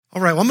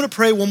All right, well, I'm going to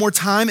pray one more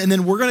time, and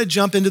then we're going to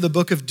jump into the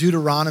book of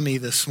Deuteronomy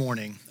this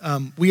morning.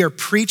 We are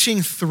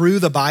preaching through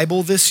the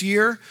Bible this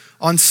year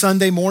on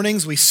Sunday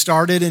mornings. We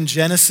started in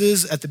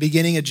Genesis at the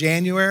beginning of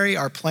January.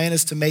 Our plan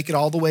is to make it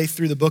all the way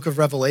through the book of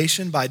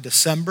Revelation by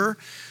December.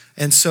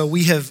 And so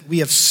we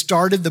have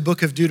started the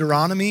book of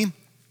Deuteronomy.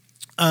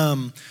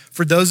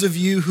 For those of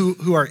you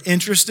who are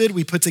interested,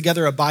 we put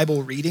together a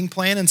Bible reading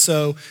plan. And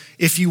so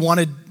if you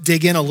want to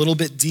dig in a little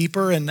bit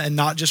deeper and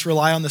not just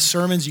rely on the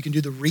sermons, you can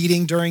do the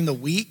reading during the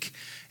week.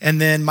 And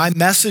then my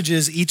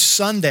messages each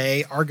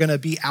Sunday are going to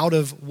be out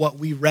of what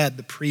we read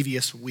the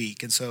previous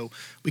week. And so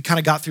we kind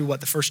of got through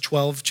the first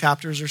 12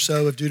 chapters or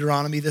so of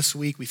Deuteronomy this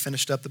week. We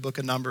finished up the book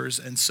of Numbers.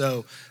 And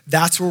so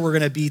that's where we're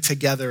going to be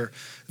together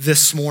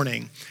this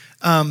morning.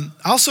 I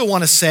also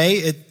want to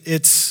say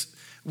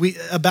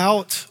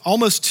about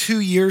almost 2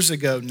 years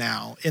ago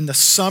now, in the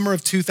summer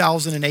of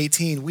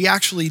 2018, we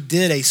actually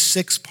did a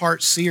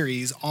 6-part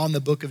series on the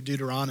book of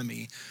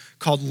Deuteronomy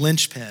called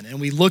Linchpin.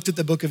 And we looked at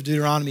the book of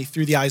Deuteronomy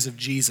through the eyes of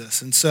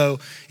Jesus. And so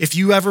if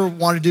you ever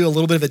want to do a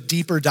little bit of a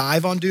deeper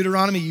dive on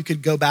Deuteronomy, you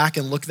could go back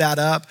and look that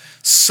up.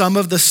 Some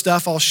of the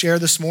stuff I'll share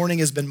this morning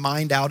has been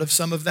mined out of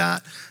some of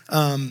that.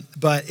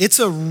 But it's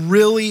a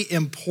really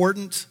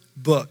important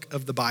book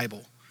of the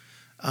Bible.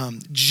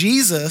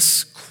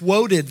 Jesus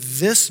quoted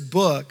this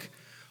book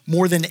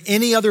more than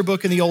any other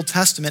book in the Old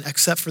Testament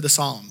except for the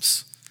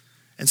Psalms.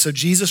 And so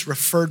Jesus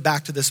referred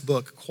back to this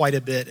book quite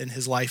a bit in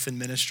his life and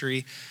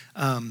ministry.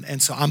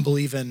 And so I'm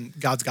believing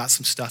God's got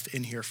some stuff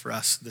in here for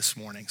us this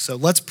morning. So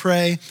let's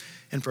pray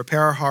and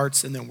prepare our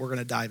hearts, and then we're going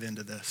to dive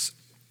into this.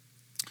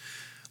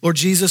 Lord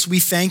Jesus, we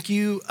thank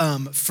you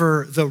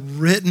for the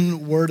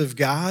written word of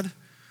God.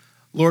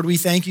 Lord, we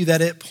thank you that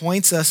it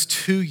points us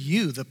to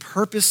you. The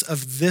purpose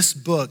of this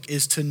book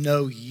is to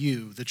know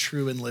you, the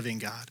true and living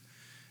God.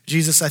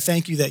 Jesus, I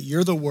thank you that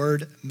you're the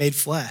word made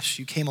flesh.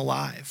 You came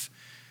alive.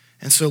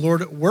 And so,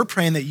 Lord, we're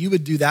praying that you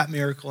would do that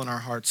miracle in our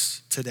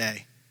hearts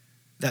today,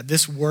 that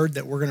this word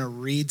that we're going to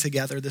read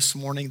together this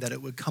morning, that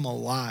it would come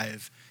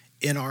alive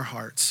in our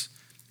hearts.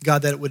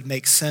 God, that it would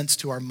make sense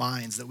to our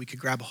minds, that we could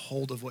grab a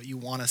hold of what you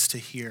want us to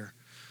hear.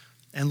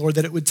 And Lord,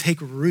 that it would take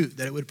root,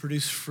 that it would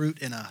produce fruit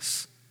in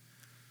us.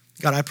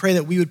 God, I pray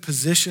that we would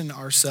position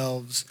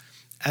ourselves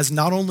as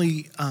not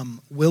only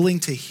willing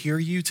to hear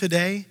you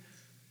today,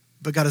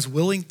 but God is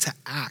willing to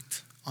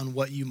act on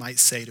what you might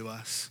say to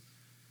us.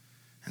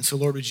 And so,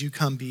 Lord, would you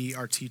come be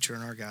our teacher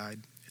and our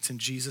guide? It's in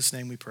Jesus'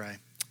 name we pray.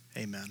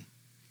 Amen.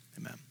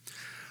 Amen.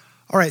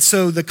 All right,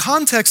 so the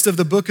context of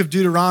the book of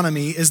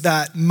Deuteronomy is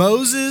that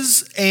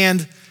Moses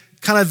and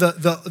kind of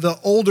the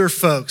older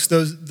folks,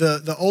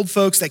 the old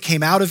folks that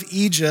came out of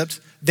Egypt,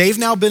 they've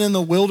now been in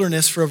the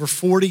wilderness for over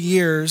 40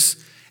 years.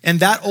 And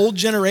that old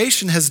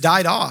generation has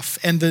died off.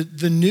 And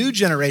the new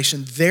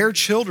generation, their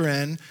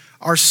children,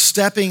 are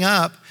stepping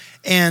up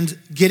and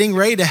getting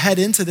ready to head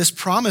into this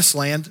promised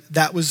land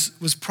that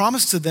was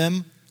promised to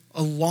them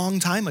a long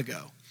time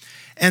ago.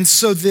 And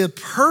so the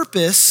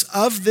purpose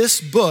of this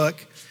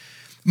book,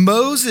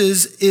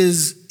 Moses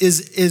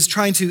is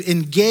trying to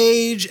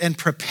engage and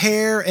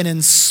prepare and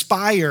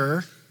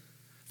inspire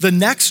the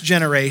next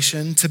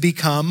generation to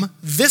become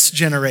this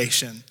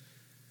generation,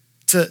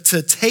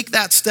 to take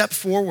that step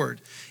forward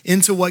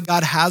into what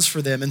God has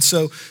for them. And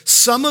so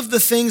some of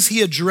the things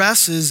he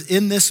addresses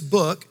in this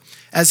book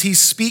as he's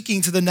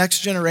speaking to the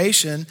next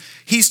generation,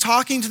 he's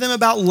talking to them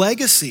about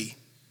legacy.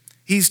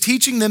 He's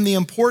teaching them the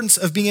importance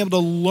of being able to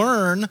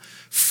learn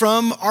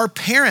from our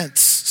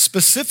parents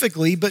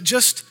specifically, but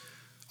just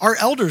our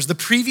elders, the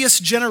previous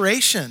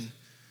generation.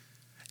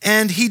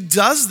 And he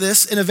does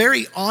this in a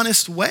very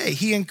honest way.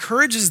 He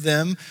encourages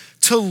them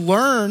to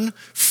learn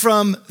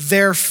from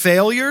their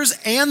failures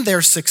and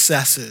their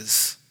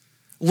successes.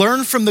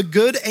 Learn from the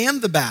good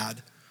and the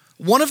bad.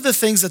 One of the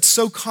things that's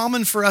so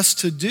common for us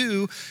to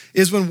do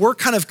is when we're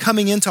kind of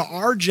coming into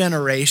our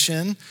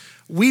generation,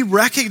 we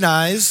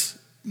recognize,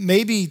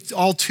 maybe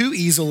all too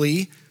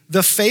easily,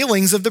 the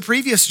failings of the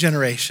previous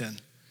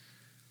generation.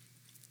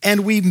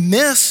 And we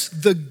miss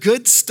the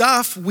good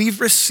stuff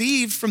we've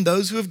received from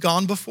those who have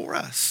gone before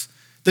us.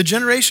 The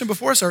generation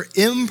before us are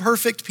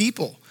imperfect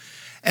people.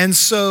 And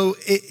so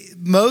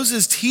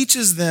Moses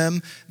teaches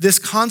them this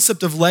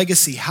concept of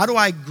legacy. How do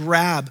I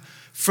grab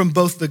from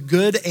both the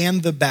good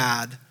and the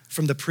bad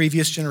from the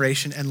previous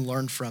generation and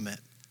learn from it?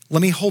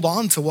 Let me hold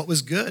on to what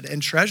was good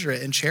and treasure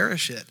it and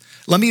cherish it.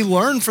 Let me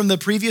learn from the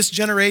previous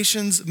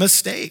generation's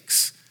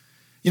mistakes.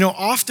 You know,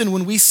 often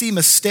when we see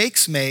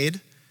mistakes made,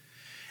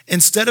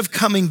 instead of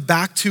coming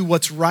back to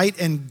what's right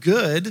and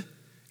good,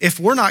 if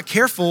we're not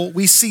careful,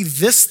 we see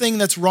this thing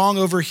that's wrong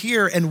over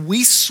here and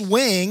we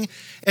swing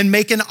and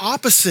make an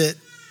opposite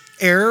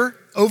error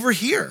over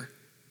here.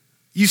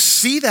 You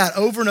see that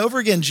over and over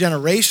again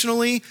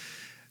generationally.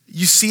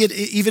 You see it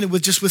even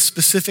with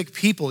specific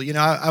people. You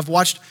know, I've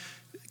watched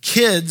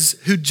kids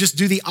who just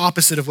do the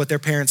opposite of what their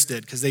parents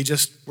did because they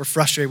just were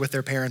frustrated with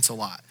their parents a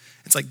lot.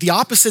 It's like the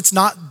opposite's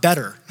not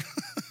better.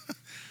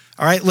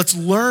 All right, let's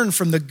learn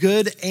from the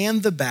good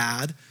and the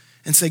bad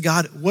and say,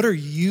 God, what are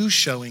you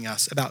showing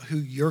us about who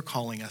you're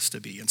calling us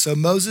to be? And so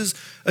Moses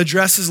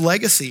addresses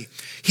legacy.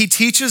 He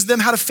teaches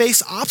them how to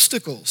face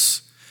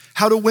obstacles,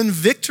 how to win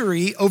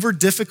victory over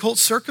difficult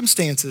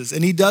circumstances.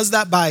 And he does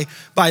that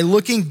by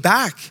looking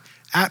back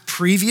at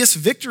previous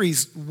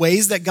victories,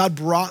 ways that God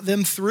brought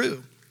them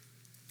through.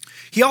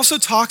 He also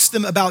talks to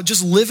them about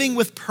just living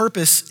with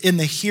purpose in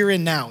the here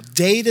and now,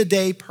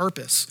 day-to-day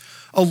purpose.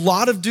 A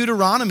lot of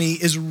Deuteronomy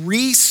is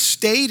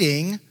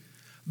restating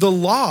the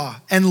law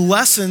and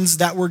lessons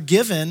that were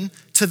given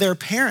to their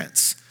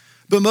parents.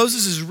 But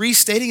Moses is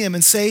restating them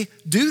and say,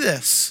 do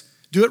this.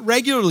 Do it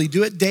regularly.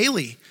 Do it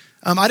daily.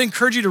 I'd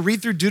encourage you to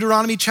read through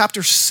Deuteronomy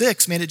chapter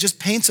 6. Man, it just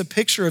paints a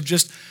picture of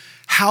just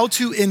how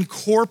to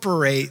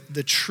incorporate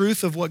the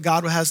truth of what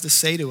God has to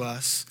say to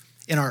us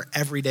in our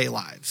everyday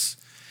lives.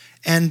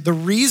 And the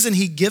reason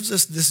he gives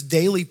us this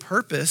daily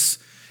purpose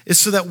is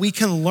so that we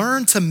can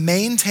learn to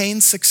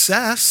maintain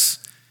success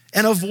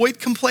and avoid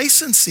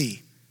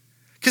complacency.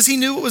 Because he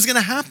knew what was going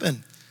to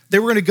happen. They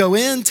were going to go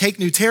in, take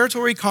new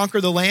territory, conquer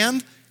the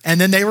land,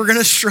 and then they were going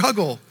to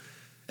struggle.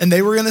 And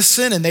they were going to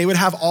sin, and they would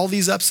have all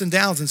these ups and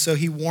downs. And so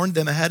he warned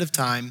them ahead of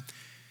time,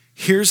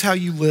 here's how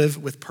you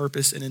live with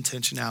purpose and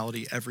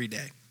intentionality every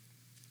day.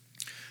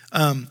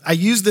 I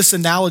used this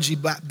analogy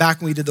back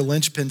when we did the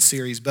Linchpin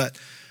series, but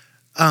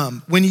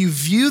when you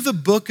view the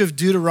book of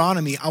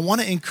Deuteronomy, I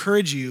want to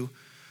encourage you,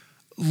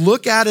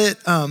 look at it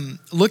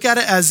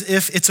as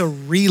if it's a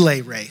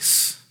relay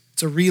race.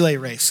 It's a relay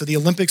race. So the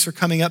Olympics are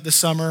coming up this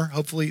summer.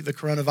 Hopefully the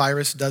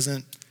coronavirus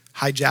doesn't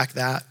hijack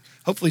that.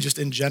 Hopefully just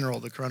in general,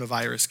 the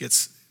coronavirus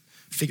gets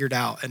figured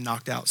out and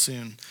knocked out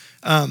soon.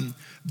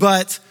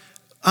 But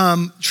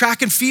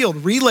track and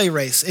field, relay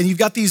race. And you've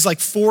got these like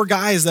 4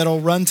 guys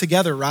that'll run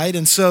together, right?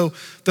 And so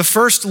the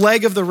first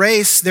leg of the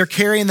race, they're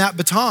carrying that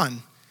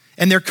baton.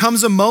 And there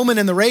comes a moment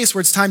in the race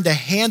where it's time to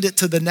hand it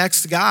to the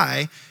next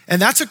guy.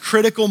 And that's a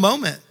critical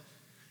moment.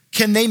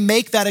 Can they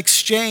make that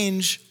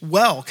exchange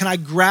well? Can I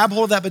grab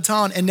hold of that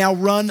baton and now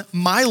run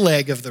my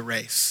leg of the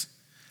race?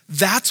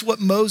 That's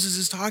what Moses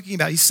is talking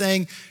about. He's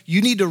saying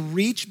you need to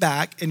reach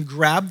back and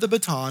grab the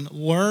baton,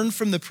 learn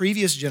from the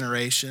previous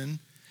generation,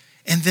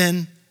 and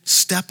then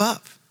step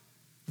up.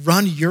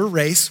 Run your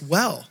race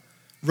well.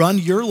 Run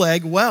your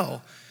leg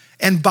well.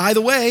 And by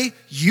the way,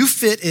 you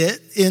fit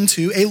it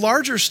into a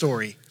larger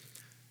story.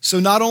 So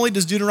not only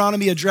does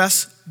Deuteronomy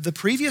address the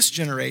previous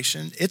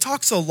generation, it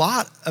talks a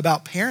lot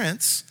about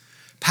parents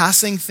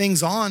passing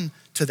things on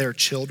to their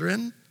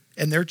children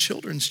and their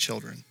children's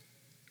children.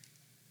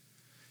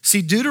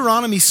 See,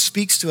 Deuteronomy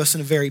speaks to us in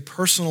a very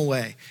personal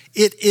way.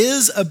 It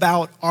is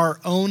about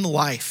our own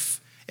life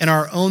and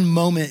our own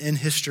moment in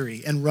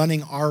history and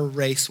running our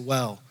race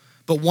well.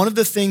 But one of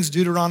the things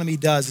Deuteronomy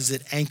does is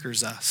it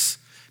anchors us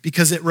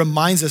because it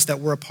reminds us that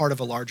we're a part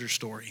of a larger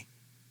story.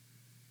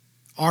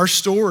 Our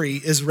story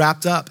is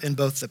wrapped up in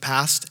both the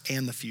past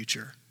and the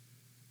future.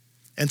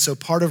 And so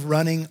part of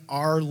running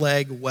our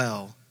leg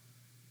well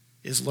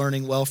is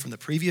learning well from the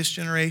previous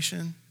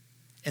generation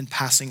and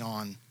passing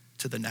on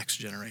to the next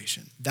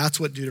generation. That's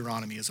what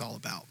Deuteronomy is all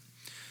about.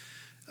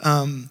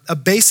 A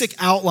basic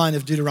outline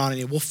of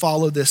Deuteronomy, we'll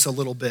follow this a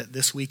little bit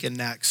this week and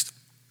next.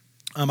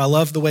 I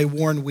love the way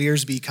Warren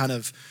Wiersbe kind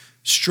of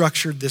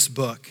structured this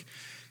book.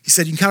 He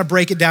said you can kind of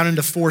break it down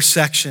into 4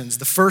 sections.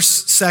 The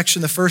first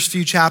section, the first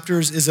few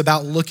chapters is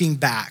about looking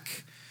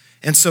back.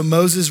 And so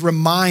Moses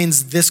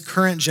reminds this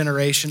current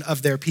generation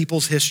of their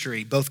people's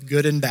history, both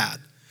good and bad.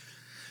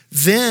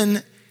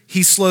 Then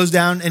he slows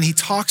down and he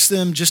talks to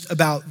them just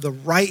about the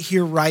right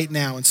here, right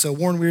now. And so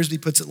Warren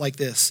Wiersbe puts it like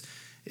this.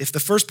 If the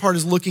first part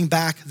is looking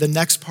back, the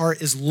next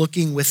part is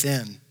looking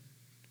within.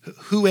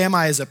 Who am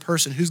I as a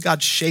person? Who's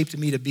God shaped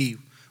me to be?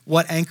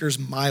 What anchors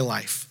my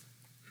life?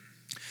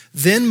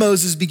 Then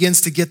Moses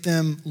begins to get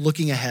them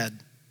looking ahead.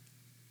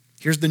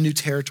 Here's the new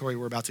territory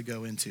we're about to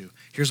go into.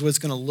 Here's what it's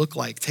going to look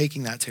like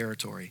taking that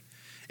territory.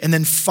 And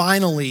then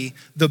finally,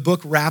 the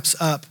book wraps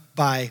up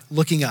by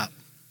looking up.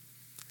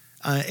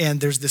 And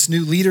there's this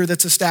new leader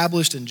that's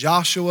established in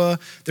Joshua.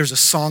 There's a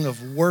song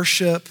of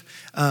worship.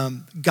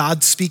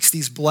 God speaks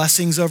these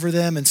blessings over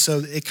them. And so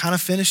it kind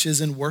of finishes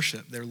in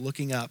worship. They're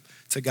looking up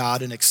to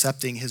God and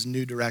accepting his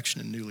new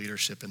direction and new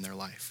leadership in their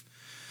life.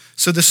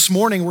 So this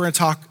morning, we're going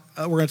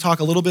to talk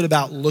a little bit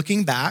about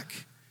looking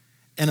back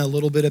and a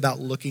little bit about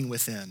looking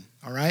within.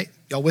 All right?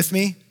 Y'all with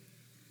me?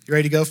 You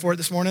ready to go for it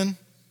this morning?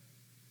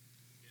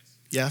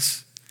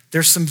 Yes?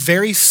 There's some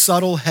very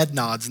subtle head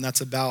nods, and that's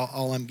about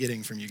all I'm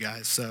getting from you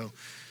guys. So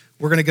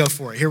we're going to go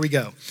for it. Here we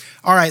go.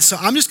 All right, so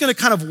I'm just going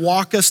to kind of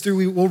walk us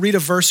through. We'll read a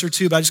verse or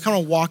two, but I just kind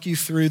of walk you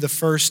through the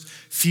first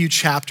few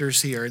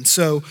chapters here. And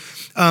so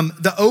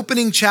the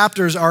opening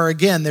chapters are,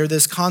 again, they're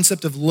this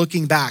concept of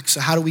looking back.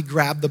 So how do we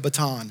grab the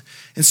baton?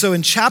 And so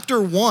in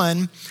chapter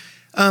 1,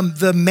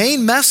 the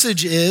main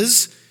message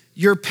is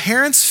your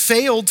parents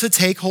failed to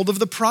take hold of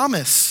the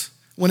promise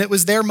when it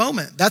was their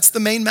moment. That's the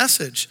main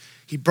message.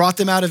 He brought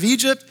them out of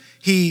Egypt.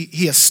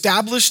 He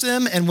established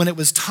them. And when it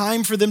was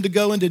time for them to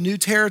go into new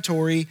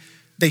territory,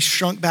 they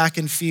shrunk back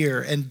in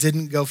fear and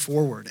didn't go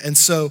forward. And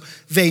so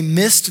they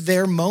missed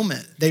their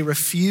moment. They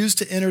refused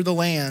to enter the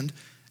land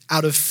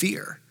out of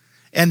fear.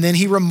 And then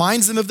he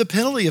reminds them of the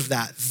penalty of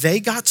that. They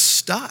got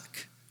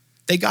stuck.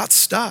 They got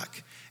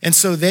stuck. And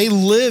so they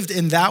lived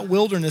in that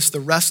wilderness the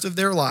rest of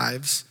their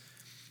lives.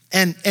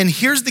 And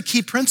here's the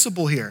key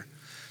principle here.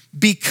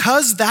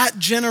 Because that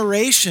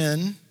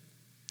generation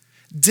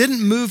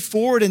didn't move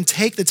forward and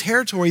take the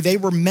territory they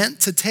were meant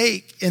to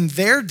take in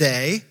their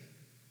day,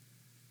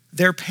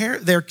 their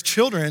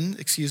children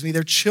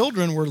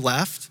were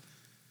left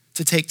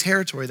to take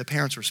territory the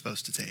parents were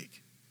supposed to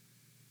take.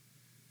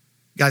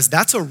 Guys,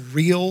 that's a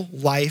real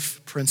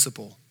life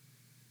principle.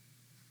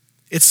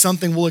 It's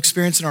something we'll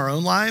experience in our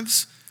own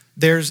lives.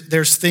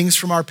 There's things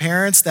from our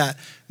parents that,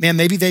 man,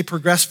 maybe they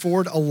progressed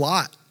forward a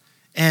lot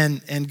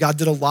and God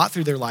did a lot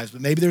through their lives,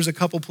 but maybe there's a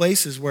couple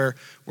places where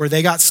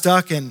they got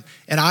stuck and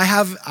I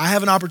have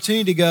an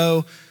opportunity to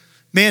go,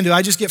 man, do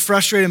I just get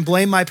frustrated and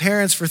blame my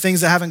parents for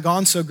things that haven't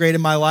gone so great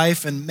in my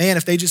life? And man,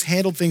 if they just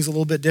handled things a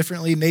little bit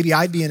differently, maybe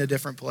I'd be in a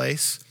different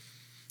place.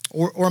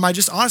 Or am I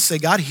just honest, say,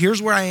 God,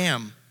 here's where I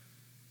am.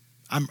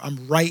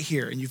 I'm right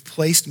here and you've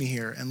placed me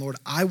here. And Lord,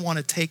 I want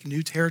to take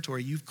new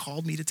territory you've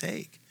called me to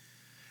take.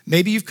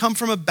 Maybe you've come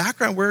from a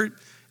background where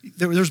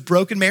there's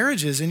broken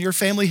marriages in your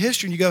family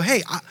history and you go,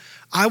 hey,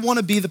 I want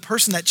to be the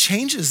person that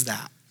changes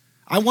that.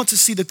 I want to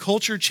see the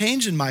culture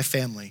change in my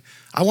family.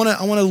 I want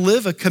to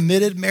live a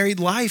committed married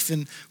life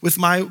and with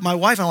my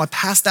wife. I want to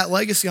pass that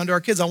legacy on to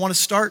our kids. I want to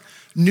start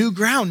new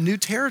ground, new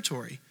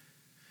territory.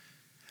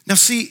 Now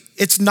see,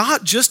 it's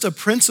not just a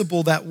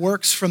principle that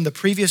works from the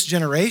previous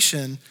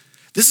generation.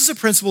 This is a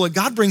principle that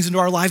God brings into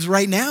our lives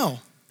right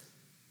now.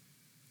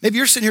 Maybe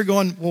you're sitting here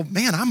going, well,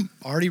 man, I'm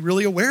already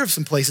really aware of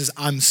some places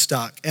I'm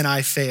stuck and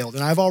I failed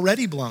and I've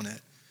already blown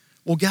it.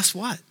 Well, guess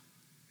what?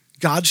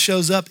 God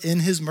shows up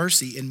in his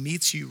mercy and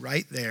meets you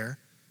right there,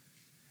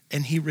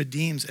 and he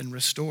redeems and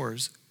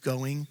restores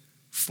going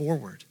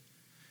forward.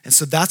 And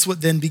so that's what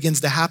then begins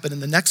to happen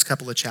in the next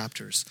couple of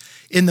chapters.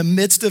 In the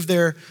midst of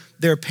their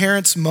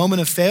parents'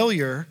 moment of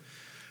failure,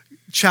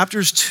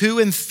 chapters 2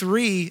 and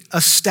 3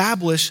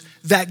 establish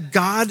that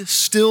God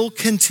still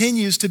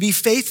continues to be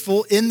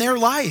faithful in their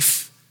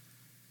life.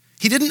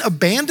 He didn't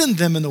abandon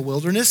them in the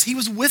wilderness. He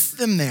was with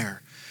them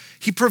there.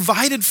 He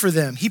provided for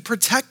them. He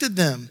protected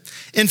them.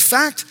 In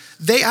fact,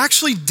 they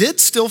actually did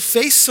still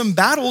face some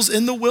battles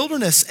in the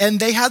wilderness, and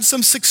they had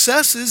some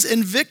successes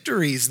and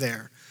victories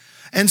there.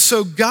 And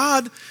so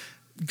God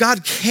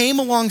came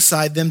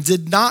alongside them,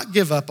 did not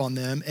give up on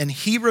them, and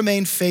he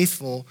remained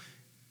faithful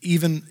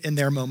even in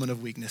their moment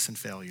of weakness and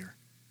failure.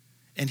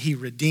 And he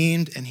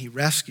redeemed, and he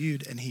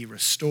rescued, and he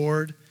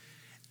restored.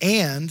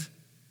 And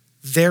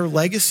their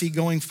legacy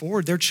going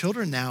forward, their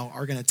children now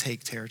are going to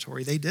take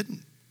territory they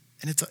didn't.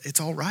 And it's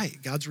all right.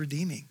 God's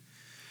redeeming.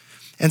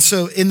 And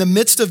so in the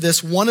midst of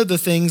this, one of the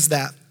things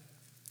that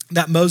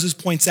Moses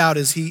points out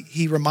is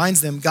he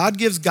reminds them, God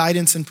gives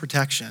guidance and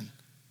protection.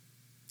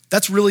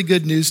 That's really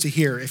good news to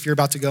hear if you're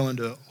about to go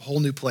into a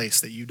whole new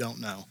place that you don't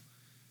know.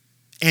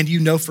 And you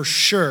know for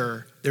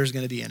sure there's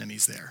going to be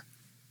enemies there.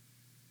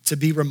 To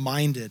be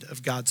reminded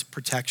of God's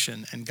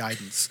protection and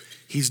guidance.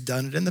 He's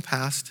done it in the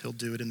past. He'll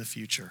do it in the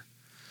future.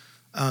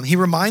 He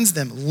reminds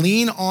them,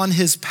 lean on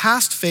his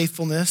past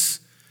faithfulness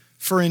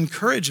for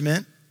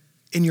encouragement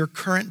in your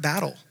current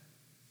battle.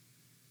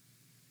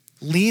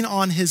 Lean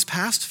on his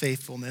past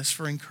faithfulness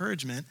for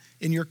encouragement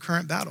in your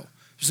current battle.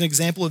 There's an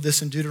example of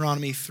this in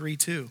Deuteronomy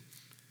 3:2.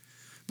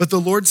 But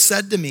the Lord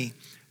said to me,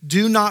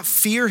 do not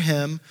fear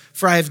him,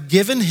 for I have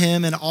given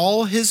him and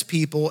all his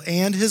people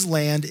and his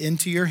land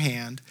into your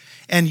hand,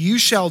 and you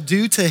shall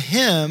do to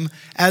him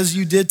as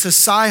you did to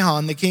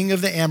Sihon, the king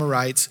of the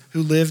Amorites,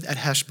 who lived at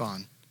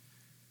Heshbon.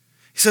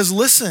 He says,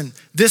 listen,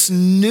 this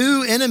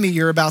new enemy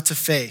you're about to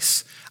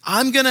face,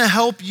 I'm going to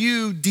help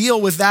you deal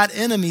with that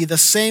enemy the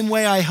same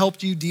way I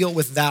helped you deal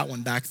with that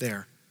one back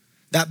there.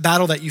 That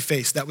battle that you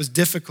faced that was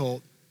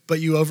difficult, but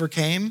you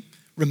overcame.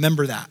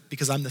 Remember that,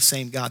 because I'm the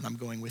same God and I'm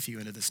going with you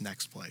into this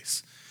next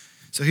place.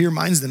 So he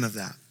reminds them of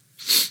that.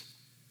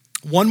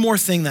 One more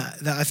thing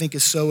that I think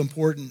is so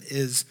important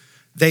is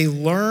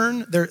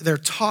they're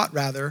taught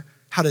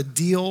how to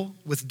deal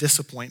with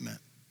disappointment.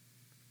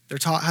 They're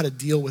taught how to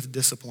deal with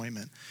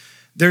disappointment.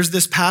 There's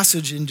this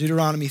passage in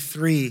Deuteronomy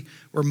 3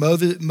 where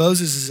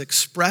Moses is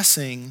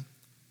expressing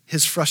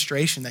his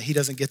frustration that he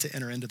doesn't get to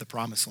enter into the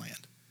promised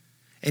land.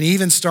 And he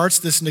even starts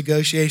this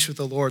negotiation with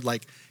the Lord,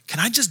 like, can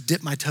I just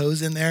dip my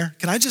toes in there?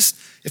 Can I just,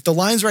 if the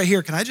line's right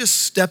here, can I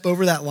just step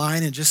over that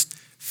line and just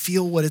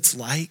feel what it's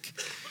like?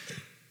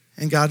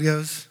 And God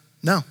goes,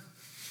 no,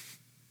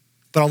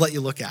 but I'll let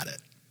you look at it.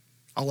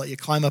 I'll let you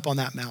climb up on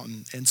that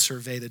mountain and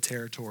survey the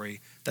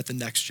territory that the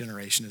next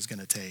generation is going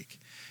to take.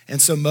 And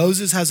so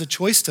Moses has a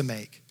choice to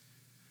make.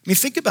 I mean,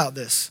 think about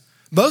this.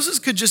 Moses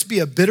could just be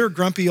a bitter,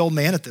 grumpy old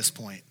man at this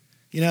point.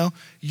 You know,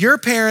 your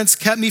parents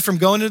kept me from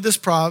going into this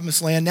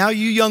promised land. Now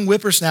you young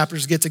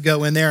whippersnappers get to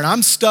go in there, and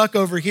I'm stuck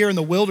over here in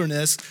the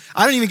wilderness.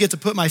 I don't even get to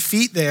put my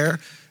feet there.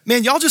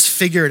 Man, y'all just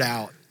figure it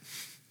out.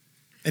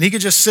 And he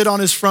could just sit on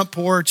his front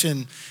porch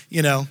and,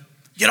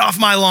 get off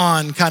my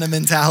lawn kind of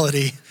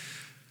mentality.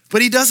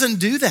 But he doesn't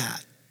do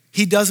that.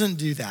 He doesn't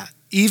do that.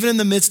 Even in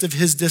the midst of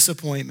his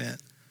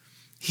disappointment,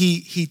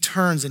 he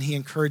turns and he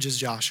encourages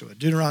Joshua.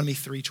 Deuteronomy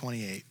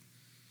 3:28.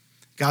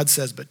 God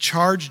says, but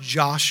charge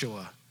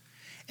Joshua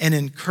and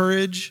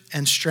encourage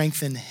and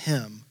strengthen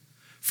him,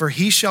 for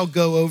he shall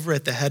go over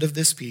at the head of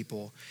this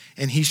people,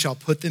 and he shall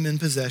put them in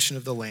possession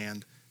of the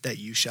land that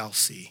you shall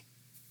see.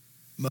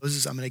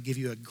 Moses, I'm going to give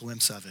you a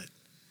glimpse of it.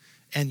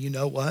 And you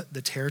know what?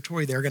 The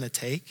territory they're going to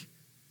take,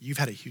 you've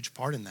had a huge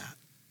part in that.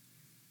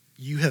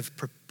 You have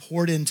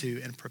poured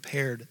into and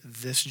prepared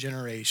this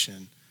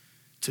generation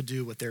to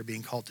do what they're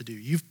being called to do.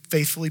 You've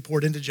faithfully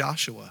poured into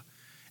Joshua,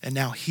 and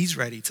now he's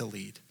ready to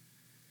lead.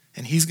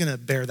 And he's going to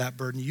bear that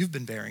burden you've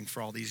been bearing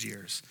for all these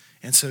years.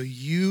 And so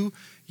you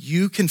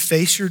can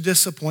face your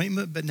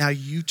disappointment, but now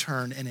you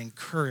turn and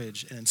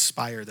encourage and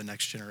inspire the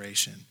next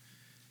generation.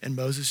 And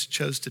Moses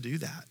chose to do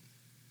that.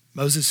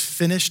 Moses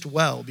finished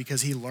well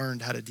because he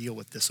learned how to deal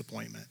with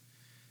disappointment.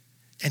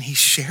 And he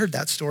shared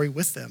that story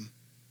with them.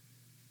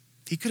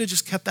 He could have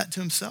just kept that to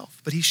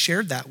himself, but he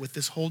shared that with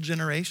this whole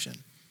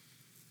generation.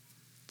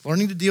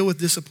 Learning to deal with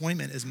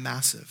disappointment is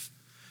massive.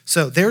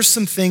 So there's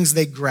some things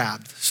they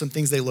grabbed, some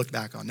things they looked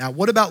back on. Now,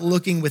 what about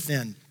looking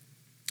within?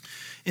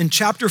 In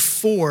chapter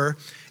 4,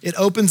 it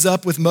opens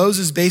up with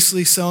Moses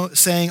basically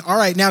saying, all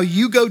right, now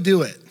you go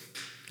do it.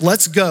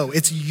 Let's go.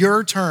 It's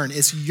your turn.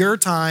 It's your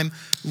time.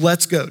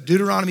 Let's go.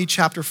 Deuteronomy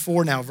chapter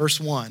 4 now, verse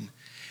 1.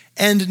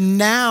 And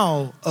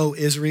now, O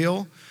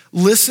Israel,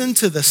 listen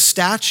to the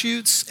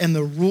statutes and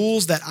the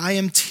rules that I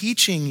am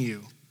teaching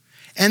you,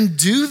 and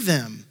do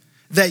them,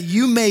 that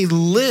you may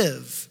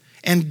live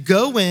and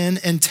go in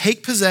and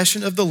take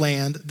possession of the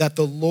land that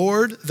the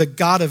Lord, the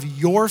God of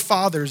your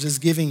fathers, is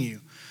giving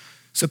you.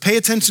 So pay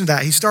attention to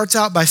that. He starts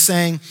out by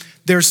saying,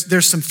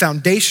 there's some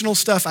foundational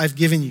stuff I've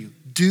given you.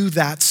 Do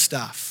that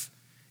stuff.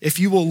 If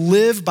you will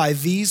live by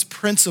these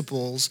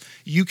principles,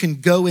 you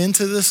can go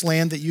into this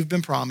land that you've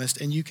been promised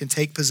and you can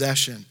take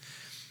possession.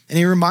 And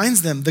he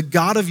reminds them, the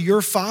God of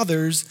your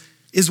fathers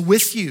is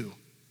with you.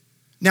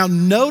 Now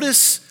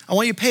notice, I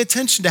want you to pay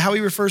attention to how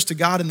he refers to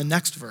God in the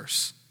next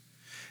verse.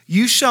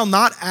 You shall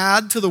not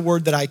add to the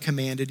word that I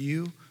commanded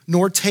you,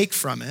 nor take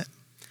from it,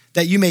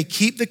 that you may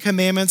keep the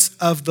commandments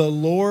of the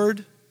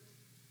Lord,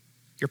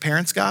 your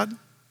parents' God,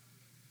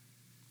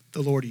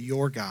 the Lord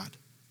your God,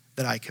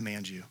 that I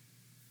command you.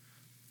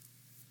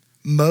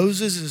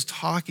 Moses is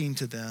talking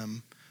to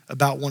them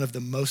about one of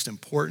the most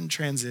important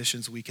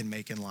transitions we can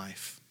make in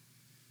life,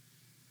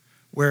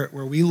 where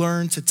we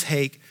learn to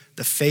take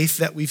the faith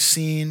that we've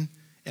seen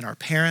in our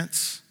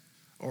parents,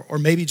 or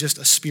maybe just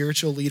a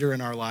spiritual leader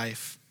in our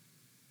life,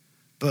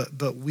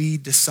 but we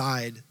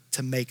decide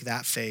to make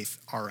that faith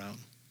our own.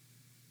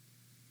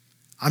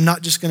 I'm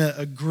not just going to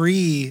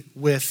agree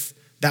with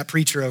that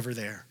preacher over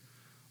there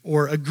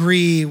or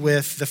agree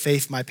with the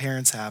faith my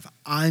parents have.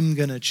 I'm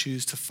going to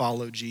choose to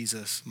follow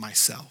Jesus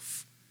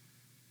myself.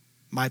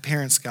 My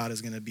parents' God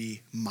is going to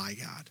be my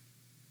God.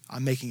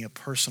 I'm making a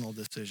personal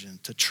decision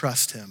to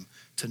trust him,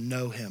 to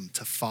know him,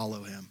 to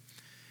follow him.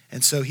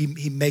 And so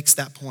he makes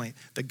that point.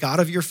 The God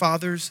of your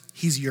fathers,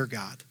 he's your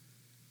God.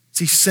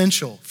 It's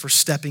essential for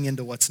stepping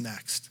into what's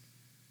next.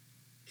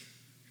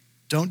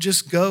 Don't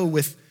just go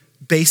with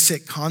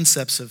basic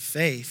concepts of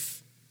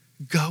faith.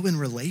 Go in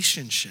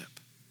relationship.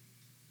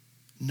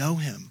 Know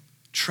him,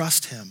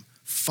 trust him,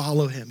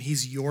 follow him.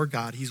 He's your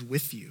God, he's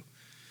with you.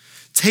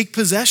 Take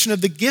possession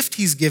of the gift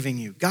he's giving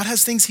you. God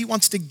has things he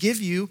wants to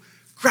give you.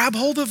 Grab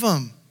hold of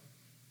them.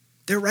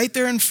 They're right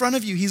there in front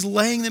of you. He's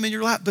laying them in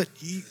your lap, but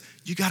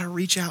you got to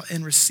reach out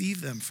and receive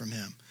them from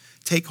him.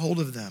 Take hold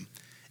of them.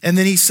 And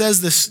then he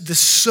says this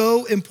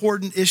so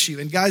important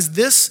issue. And guys,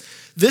 this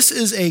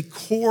is a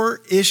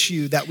core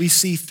issue that we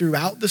see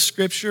throughout the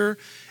scripture,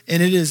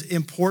 and it is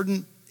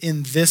important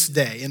in this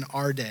day, in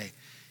our day.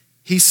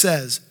 He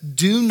says,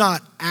 do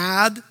not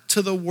add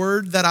to the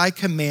word that I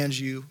command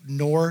you,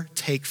 nor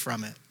take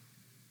from it.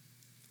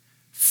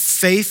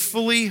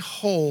 Faithfully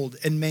hold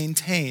and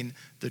maintain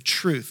the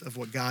truth of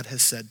what God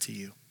has said to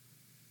you.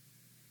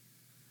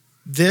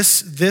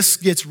 This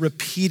gets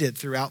repeated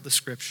throughout the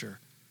scripture.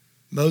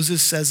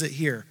 Moses says it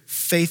here.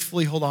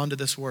 Faithfully hold on to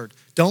this word.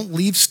 Don't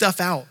leave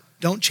stuff out.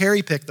 Don't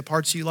cherry pick the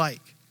parts you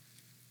like.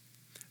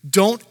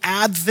 Don't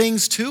add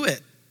things to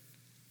it.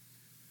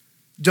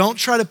 Don't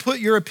try to put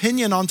your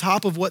opinion on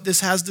top of what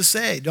this has to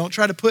say. Don't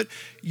try to put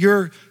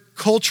your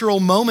cultural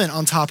moment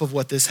on top of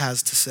what this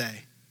has to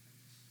say.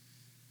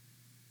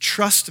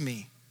 Trust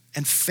me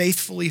and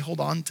faithfully hold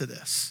on to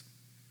this.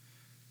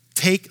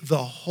 Take the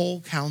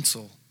whole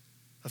counsel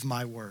of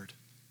my word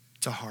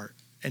to heart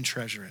and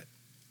treasure it.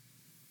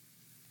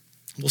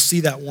 We'll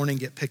see that warning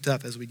get picked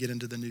up as we get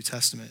into the New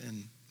Testament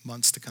in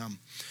months to come.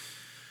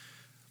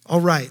 All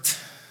right.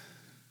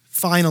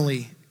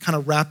 Finally, kind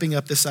of wrapping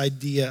up this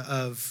idea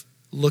of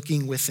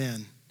looking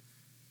within.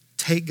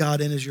 Take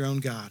God in as your own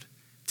God.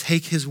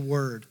 Take his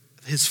word,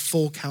 his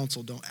full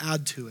counsel. Don't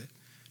add to it.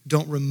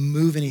 Don't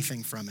remove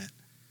anything from it.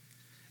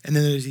 And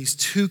then there's these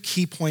two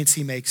key points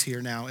he makes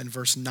here now in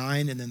verse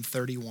 9 and then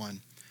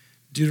 31.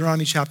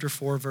 Deuteronomy chapter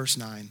 4, verse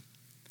 9.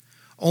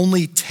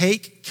 Only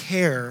take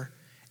care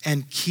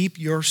and keep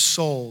your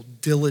soul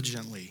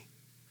diligently,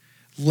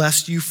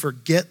 lest you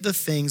forget the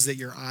things that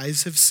your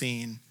eyes have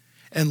seen,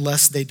 and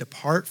lest they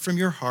depart from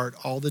your heart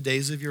all the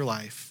days of your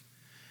life.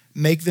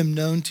 Make them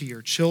known to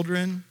your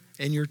children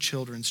and your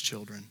children's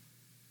children.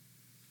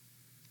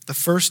 The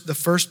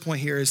first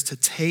point here is to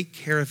take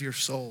care of your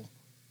soul.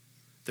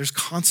 There's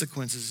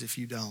consequences if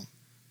you don't.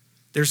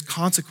 There's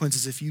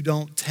consequences if you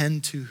don't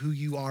tend to who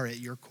you are at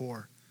your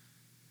core.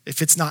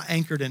 If it's not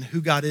anchored in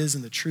who God is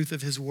and the truth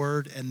of his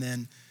word, and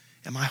then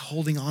am I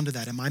holding on to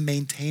that? Am I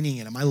maintaining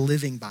it? Am I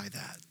living by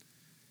that?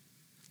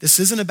 This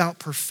isn't about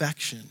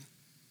perfection.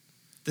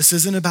 This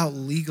isn't about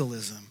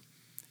legalism.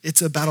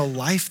 It's about a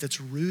life that's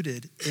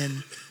rooted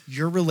in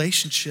your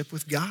relationship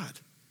with God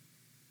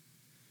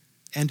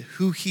and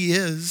who he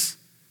is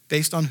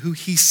based on who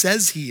he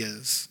says he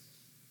is,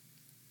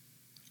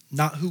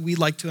 not who we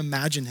like to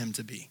imagine him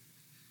to be.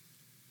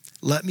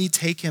 Let me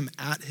take him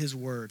at his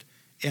word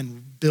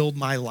and build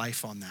my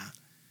life on that.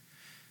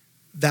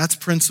 That's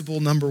principle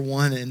number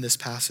 1 in this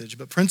passage.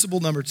 But principle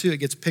number 2, it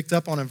gets picked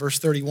up on in verse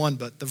 31,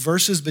 but the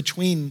verses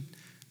between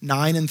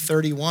 9 and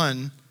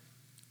 31,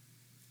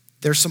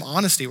 there's some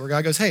honesty where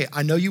God goes, hey,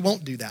 I know you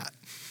won't do that.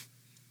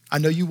 I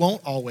know you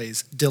won't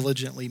always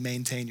diligently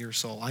maintain your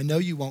soul. I know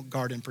you won't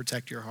guard and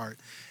protect your heart.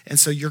 And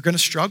so you're going to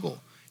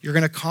struggle. You're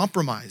going to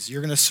compromise.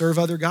 You're going to serve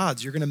other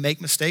gods. You're going to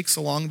make mistakes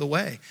along the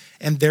way.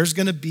 And there's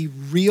going to be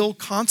real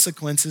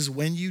consequences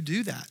when you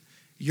do that.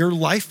 Your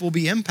life will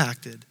be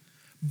impacted.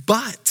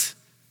 But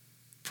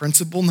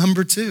principle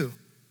number 2,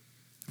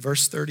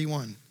 verse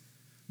 31,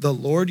 the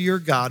Lord your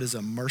God is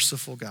a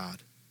merciful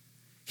God.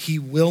 He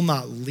will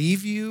not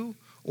leave you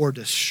or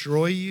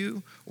destroy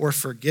you or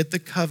forget the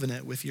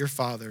covenant with your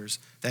fathers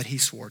that he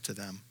swore to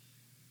them.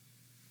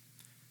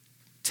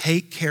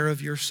 Take care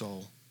of your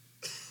soul.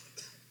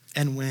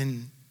 And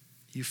when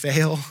you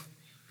fail,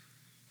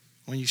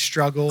 when you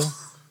struggle,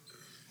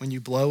 when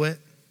you blow it,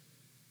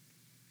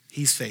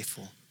 he's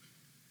faithful.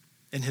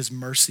 And his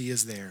mercy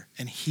is there,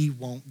 and he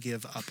won't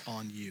give up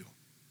on you.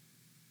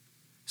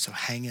 So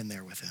hang in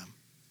there with him,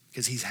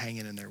 because he's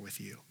hanging in there with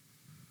you.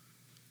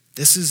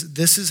 This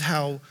is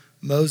how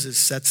Moses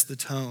sets the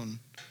tone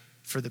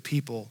for the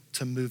people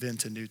to move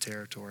into new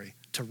territory,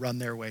 to run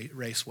their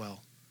race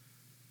well.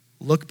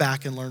 Look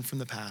back and learn from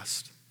the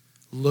past.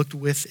 Look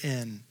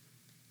within.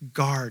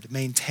 Guard,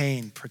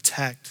 maintain,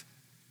 protect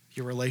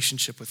your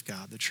relationship with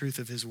God, the truth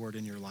of his word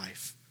in your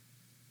life.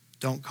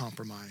 Don't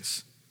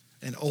compromise.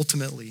 And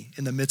ultimately,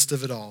 in the midst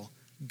of it all,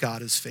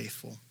 God is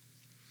faithful.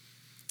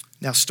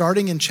 Now,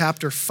 starting in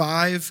chapter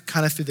 5,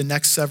 kind of through the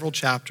next several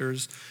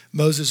chapters,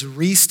 Moses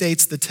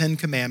restates the 10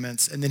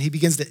 commandments, and then he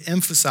begins to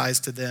emphasize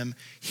to them,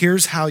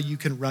 here's how you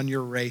can run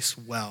your race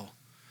well.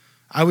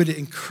 I would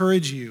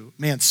encourage you,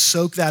 man,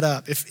 soak that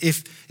up.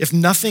 If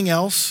nothing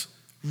else,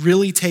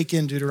 really take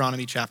in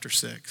Deuteronomy chapter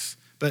 6.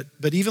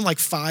 But even like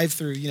 5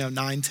 through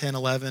 9, 10,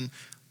 11,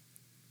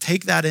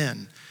 take that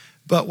in.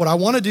 But what I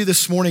want to do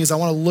this morning is I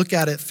want to look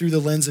at it through the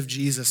lens of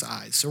Jesus'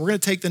 eyes. So we're going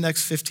to take the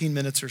next 15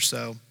 minutes or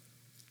so.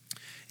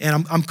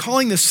 And I'm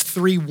calling this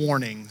 3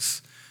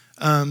 warnings.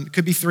 It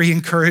could be 3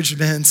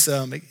 encouragements.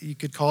 You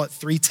could call it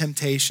 3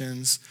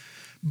 temptations.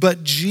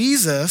 But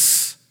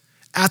Jesus,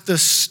 at the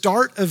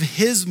start of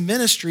his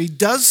ministry,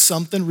 does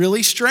something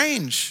really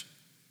strange.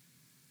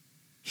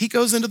 He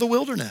goes into the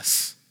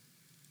wilderness.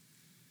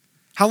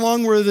 How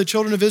long were the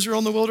children of Israel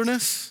in the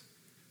wilderness?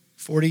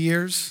 40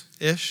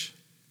 years-ish,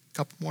 a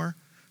couple more,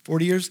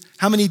 40 years.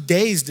 How many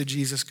days did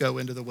Jesus go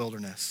into the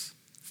wilderness?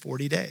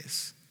 40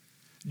 days.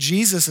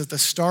 Jesus, at the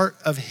start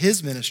of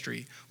his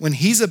ministry, when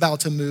he's about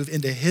to move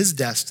into his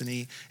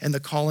destiny and the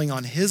calling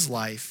on his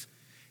life,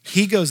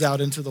 he goes out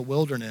into the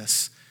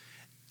wilderness,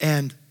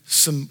 and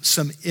some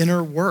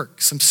inner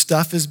work, some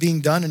stuff is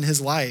being done in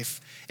his life,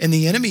 and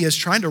the enemy is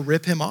trying to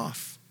rip him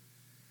off.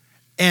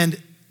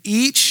 And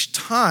each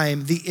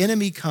time the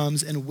enemy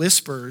comes and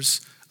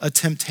whispers a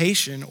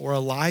temptation or a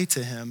lie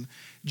to him,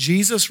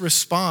 Jesus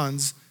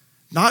responds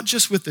not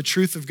just with the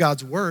truth of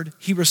God's word,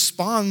 he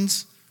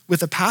responds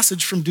with a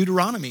passage from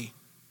Deuteronomy,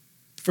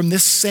 from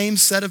this same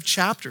set of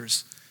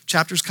chapters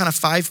kind of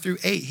 5 through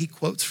 8. He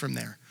quotes from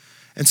there.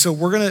 And so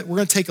we're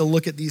gonna take a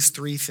look at these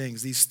 3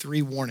 things, these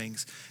 3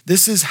 warnings.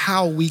 This is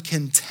how we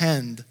can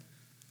tend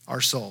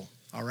our soul,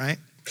 all right?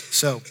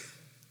 So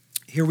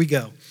here we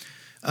go.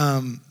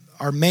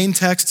 Our main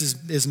text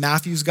is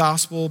Matthew's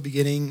gospel,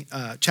 beginning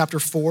chapter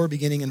 4,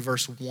 beginning in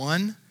verse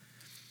 1.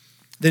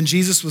 Then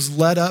Jesus was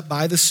led up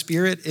by the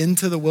Spirit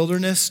into the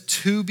wilderness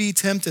to be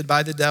tempted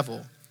by the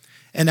devil.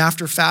 And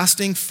after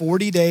fasting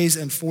 40 days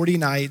and 40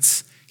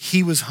 nights,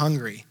 he was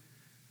hungry.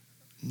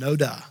 No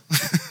duh.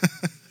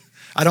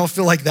 I don't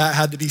feel like that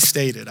had to be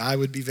stated. I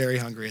would be very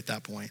hungry at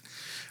that point.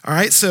 All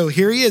right, so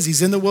here he is.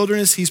 He's in the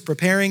wilderness. He's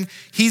preparing.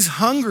 He's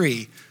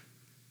hungry.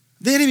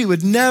 The enemy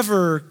would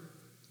never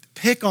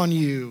pick on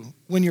you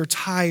when you're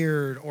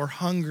tired or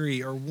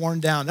hungry or worn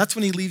down. That's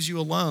when he leaves you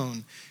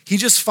alone. He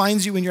just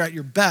finds you when you're at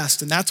your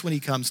best, and that's when he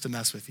comes to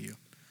mess with you.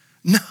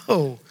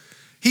 No,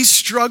 He's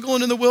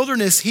struggling in the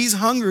wilderness. He's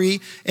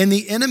hungry, and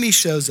the enemy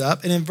shows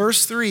up. And in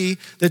verse 3,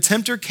 the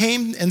tempter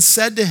came and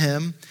said to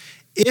him,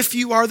 "If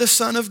you are the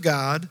Son of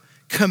God,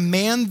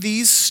 command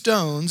these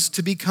stones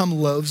to become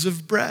loaves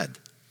of bread."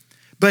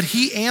 But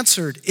he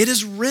answered, "It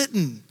is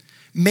written,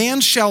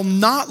 man shall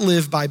not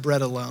live by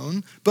bread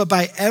alone, but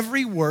by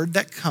every word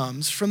that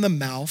comes from the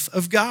mouth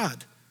of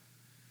God."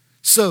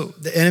 So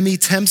the enemy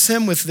tempts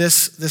him with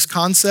this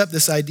concept,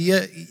 this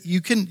idea.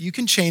 You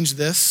can change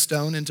this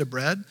stone into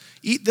bread.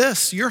 Eat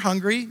this. You're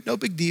hungry. No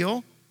big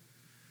deal.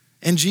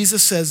 And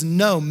Jesus says,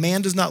 no,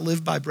 man does not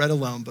live by bread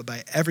alone, but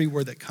by every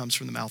word that comes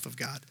from the mouth of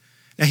God.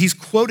 Now he's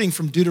quoting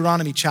from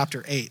Deuteronomy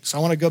chapter 8. So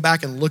I want to go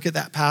back and look at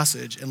that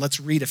passage, and let's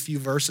read a few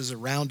verses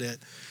around it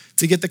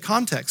to get the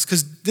context,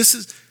 because this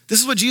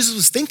is what Jesus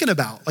was thinking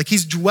about. Like,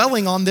 he's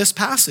dwelling on this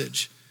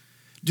passage.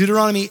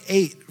 Deuteronomy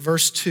 8,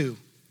 verse 2.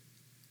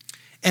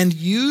 "And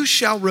you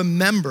shall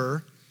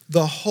remember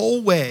the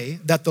whole way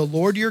that the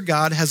Lord your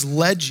God has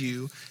led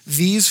you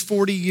these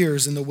 40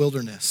 years in the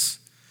wilderness,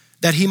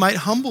 that he might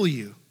humble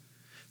you,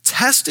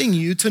 testing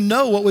you to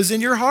know what was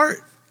in your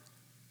heart."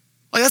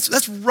 Like,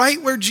 that's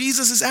right where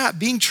Jesus is at,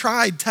 being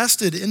tried,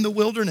 tested in the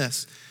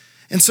wilderness.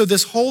 And so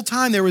this whole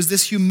time there was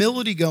this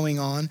humility going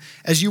on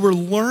as you were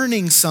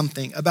learning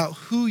something about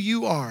who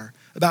you are,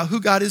 about who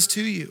God is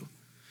to you,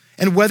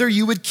 and whether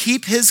you would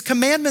keep his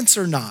commandments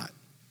or not.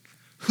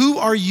 Who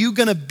are you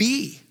gonna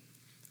be?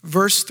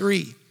 Verse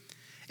 3,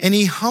 "And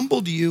he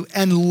humbled you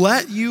and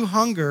let you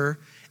hunger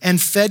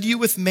and fed you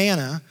with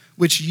manna,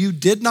 which you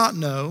did not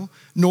know,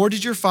 nor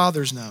did your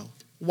fathers know."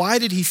 Why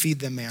did he feed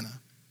them manna?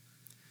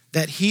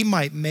 "That he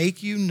might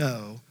make you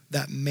know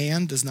that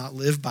man does not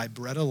live by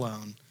bread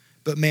alone,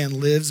 but man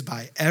lives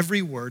by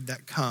every word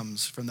that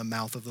comes from the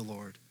mouth of the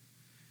Lord."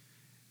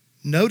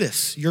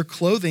 Notice, your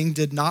clothing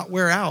did not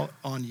wear out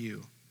on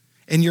you,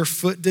 and your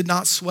foot did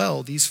not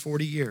swell these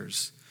 40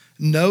 years.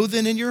 Know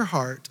then in your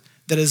heart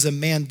that as a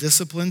man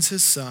disciplines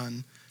his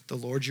son, the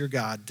Lord your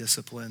God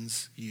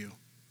disciplines you.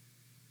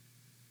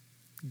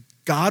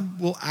 God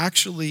will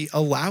actually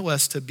allow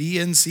us to be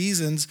in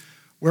seasons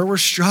where we're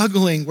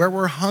struggling, where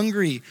we're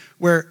hungry,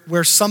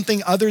 where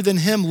something other than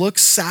him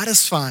looks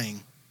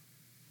satisfying,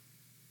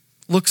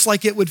 looks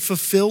like it would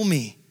fulfill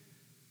me.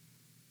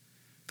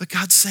 But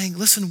God's saying,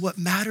 listen, what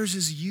matters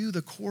is you,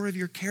 the core of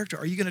your character.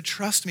 Are you gonna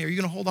trust me? Are you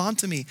gonna hold on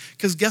to me?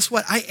 Because guess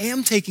what? I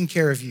am taking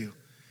care of you.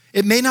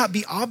 It may not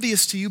be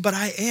obvious to you, but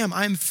I am.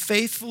 I'm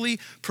faithfully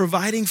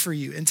providing for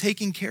you and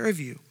taking care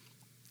of you.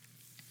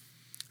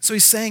 So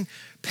he's saying,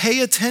 pay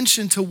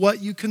attention to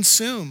what you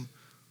consume.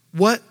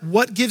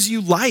 What gives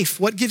you life?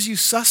 What gives you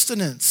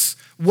sustenance?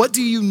 What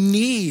do you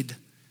need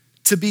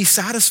to be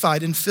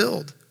satisfied and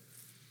filled?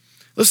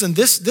 Listen,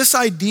 this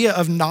idea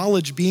of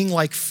knowledge being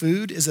like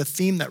food is a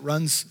theme that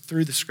runs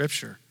through the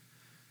scripture.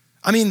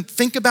 I mean,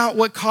 think about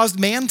what caused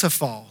man to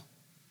fall.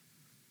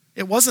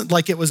 It wasn't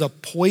like it was a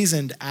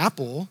poisoned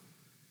apple.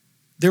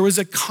 There was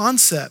a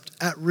concept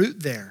at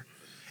root there.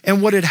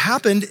 And what had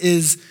happened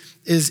is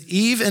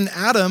Eve and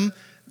Adam,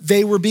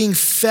 they were being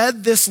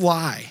fed this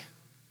lie.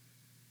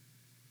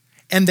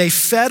 And they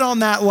fed on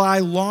that lie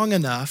long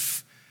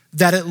enough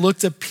that it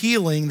looked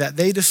appealing, that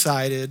they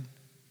decided,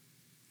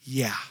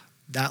 yeah,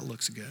 that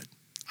looks good.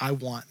 I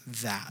want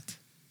that.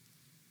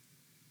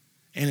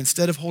 And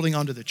instead of holding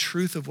on to the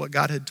truth of what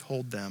God had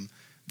told them,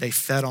 they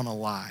fed on a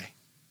lie.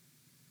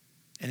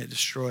 And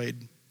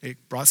it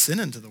brought sin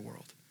into the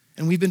world.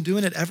 And we've been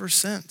doing it ever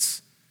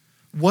since.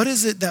 What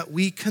is it that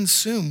we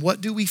consume?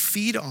 What do we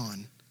feed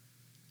on?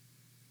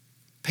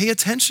 Pay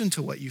attention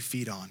to what you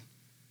feed on.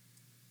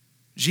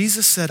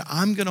 Jesus said,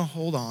 I'm gonna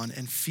hold on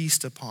and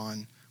feast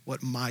upon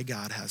what my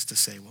God has to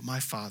say, what my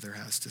Father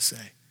has to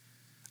say.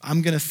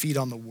 I'm gonna feed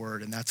on the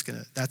word, and that's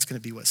gonna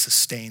be what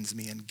sustains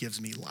me and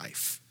gives me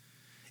life.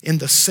 In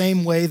the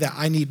same way that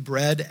I need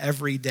bread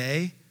every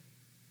day,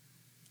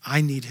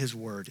 I need his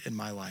word in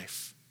my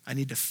life. I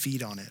need to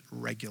feed on it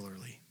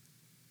regularly.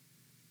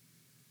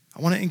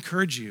 I want to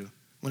encourage you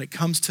when it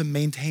comes to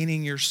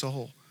maintaining your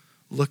soul,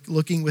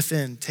 looking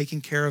within,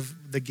 taking care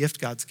of the gift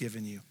God's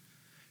given you.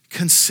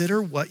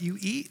 Consider what you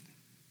eat.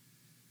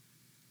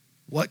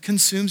 What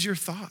consumes your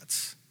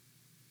thoughts?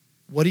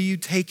 What do you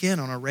take in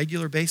on a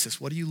regular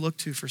basis? What do you look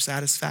to for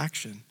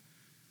satisfaction?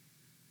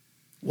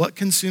 What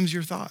consumes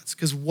your thoughts?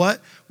 Because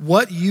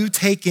what you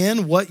take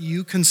in, what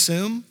you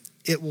consume,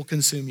 it will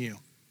consume you.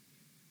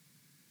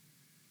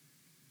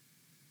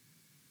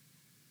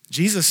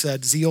 Jesus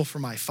said, zeal for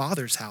my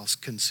Father's house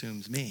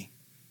consumes me.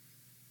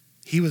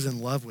 He was in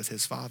love with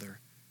his Father.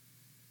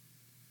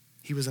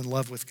 He was in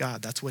love with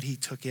God. That's what he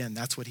took in.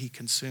 That's what he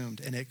consumed,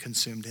 and it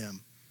consumed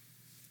him.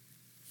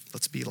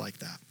 Let's be like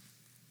that.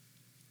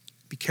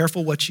 Be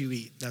careful what you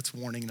eat. That's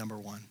warning number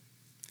one.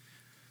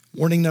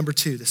 Warning number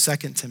two, the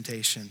second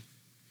temptation.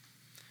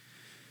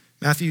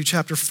 Matthew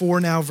chapter 4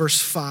 now,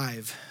 verse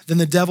 5. Then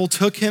the devil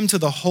took him to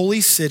the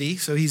holy city,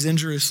 so he's in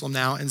Jerusalem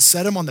now, and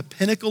set him on the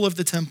pinnacle of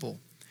the temple.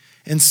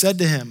 and said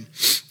to him,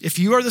 "If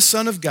you are the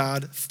Son of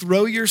God,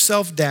 throw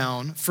yourself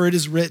down, for it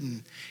is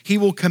written, he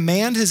will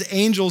command his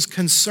angels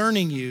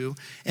concerning you,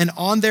 and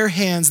on their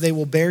hands they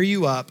will bear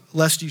you up,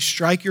 lest you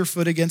strike your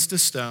foot against a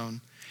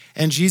stone."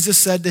 And Jesus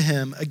said to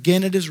him,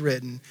 "Again it is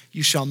written,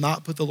 you shall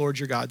not put the Lord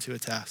your God to a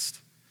test."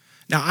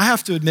 Now, I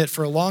have to admit,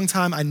 for a long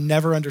time, I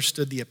never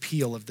understood the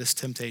appeal of this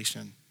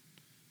temptation.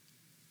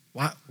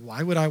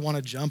 Why would I want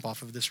to jump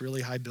off of this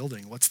really high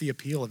building? What's the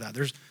appeal of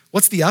that?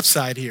 What's the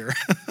upside here?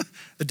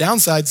 The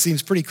downside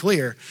seems pretty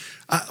clear.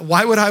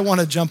 Why would I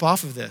want to jump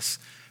off of this?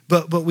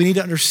 But we need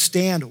to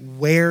understand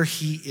where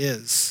he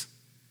is.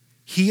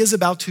 He is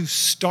about to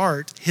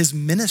start his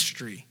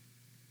ministry.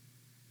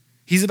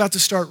 He's about to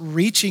start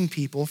reaching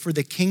people for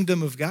the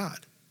kingdom of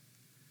God.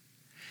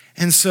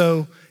 And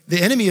so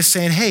the enemy is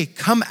saying, hey,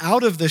 come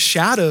out of the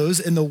shadows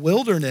in the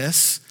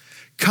wilderness,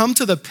 come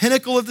to the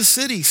pinnacle of the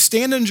city,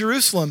 stand in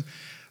Jerusalem.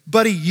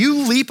 Buddy,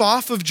 you leap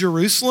off of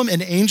Jerusalem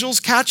and angels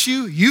catch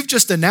you, you've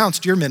just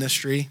announced your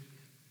ministry.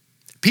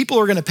 People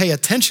are gonna pay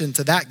attention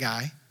to that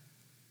guy.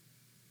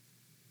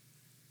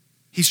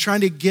 He's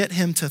trying to get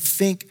him to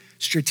think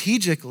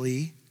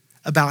strategically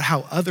about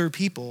how other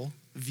people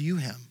view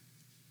him.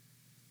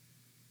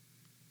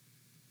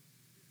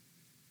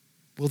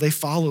 Will they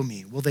follow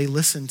me? Will they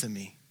listen to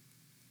me?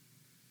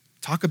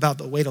 Talk about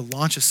the way to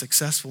launch a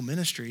successful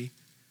ministry.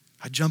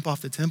 I jump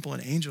off the temple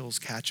and angels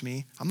catch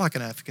me. I'm not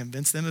gonna have to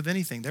convince them of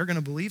anything. They're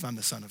gonna believe I'm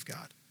the Son of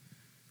God.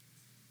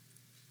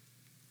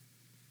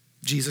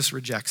 Jesus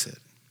rejects it.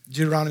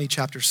 Deuteronomy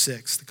chapter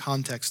 6, the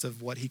context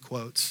of what he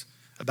quotes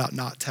about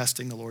not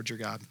testing the Lord your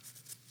God.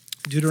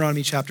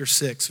 Deuteronomy chapter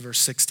 6, verse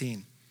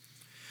 16.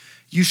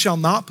 "You shall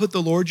not put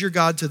the Lord your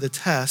God to the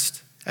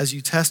test as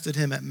you tested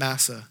him at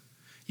Massah.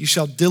 You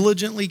shall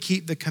diligently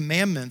keep the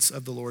commandments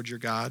of the Lord your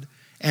God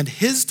and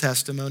his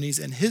testimonies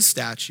and his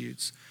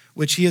statutes,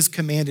 which he has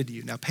commanded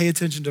you." Now pay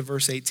attention to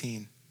verse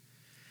 18.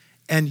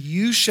 "And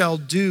you shall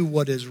do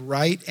what is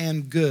right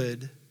and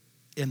good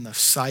in the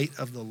sight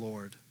of the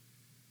Lord,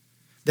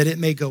 that it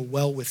may go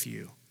well with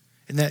you,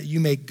 and that you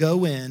may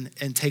go in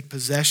and take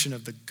possession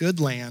of the good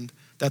land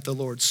that the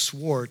Lord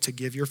swore to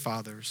give your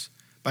fathers,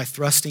 by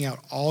thrusting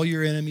out all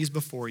your enemies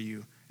before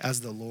you,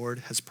 as the Lord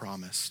has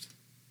promised."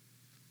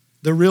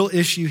 The real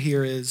issue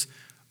here is,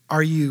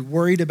 are you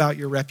worried about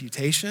your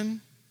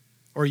reputation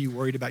or are you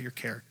worried about your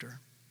character?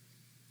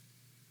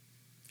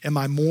 Am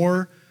I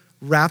more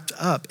wrapped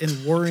up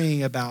in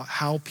worrying about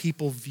how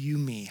people view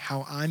me,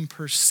 how I'm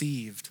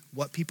perceived,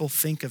 what people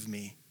think of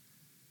me?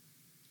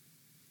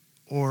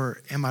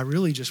 Or am I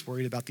really just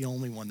worried about the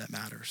only one that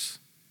matters?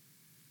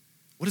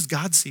 What does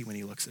God see when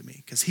he looks at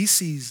me? Because he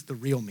sees the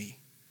real me.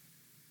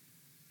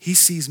 He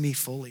sees me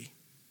fully,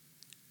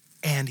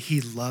 and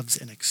he loves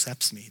and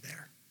accepts me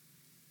there.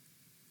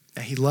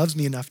 Now, he loves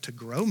me enough to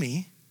grow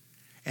me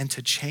and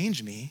to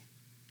change me,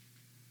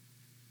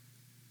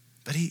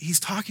 but he's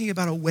talking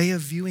about a way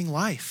of viewing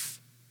life.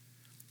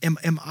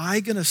 Am I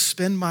gonna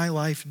spend my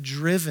life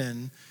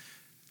driven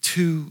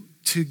to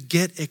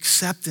get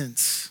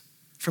acceptance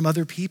from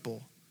other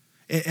people?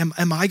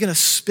 Am I gonna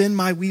spin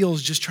my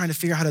wheels just trying to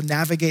figure out how to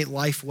navigate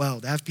life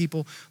well, to have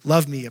people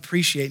love me,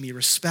 appreciate me,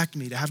 respect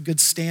me, to have good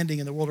standing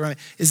in the world around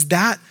me? Is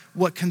that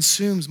what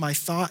consumes my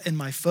thought and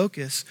my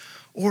focus?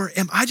 Or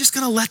am I just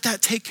gonna let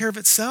that take care of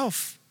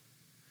itself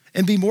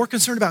and be more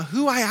concerned about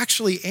who I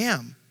actually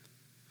am?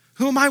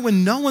 Who am I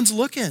when no one's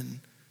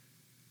looking?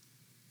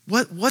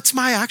 What's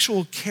my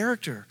actual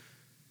character?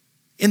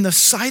 In the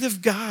sight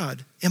of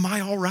God, am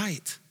I all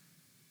right?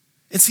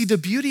 And see, the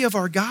beauty of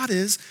our God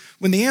is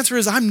when the answer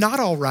is I'm not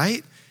all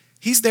right,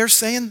 he's there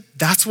saying,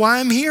 that's why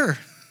I'm here.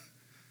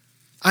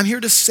 I'm here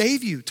to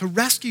save you, to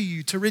rescue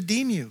you, to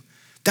redeem you.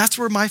 That's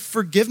where my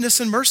forgiveness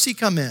and mercy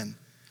come in.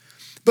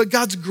 But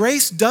God's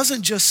grace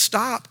doesn't just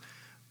stop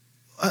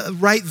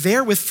right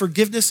there with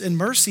forgiveness and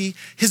mercy.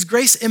 His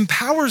grace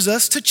empowers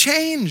us to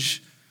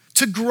change,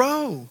 to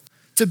grow,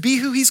 to be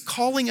who he's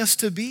calling us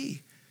to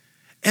be.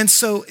 And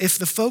so if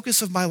the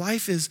focus of my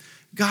life is,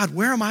 God,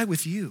 where am I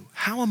with you?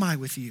 How am I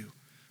with you?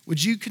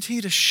 Would you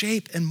continue to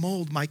shape and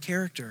mold my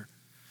character?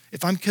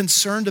 If I'm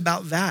concerned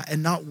about that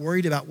and not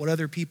worried about what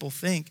other people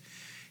think,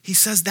 he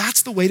says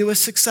that's the way to a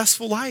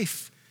successful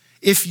life.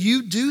 If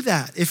you do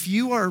that, if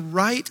you are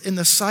right in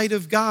the sight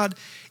of God,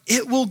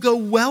 it will go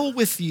well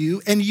with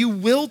you and you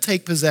will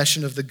take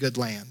possession of the good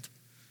land.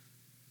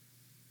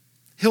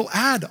 He'll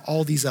add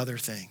all these other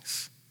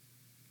things.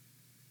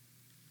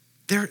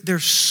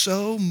 There's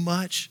so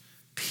much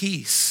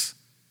peace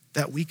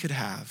that we could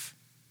have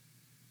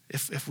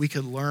if we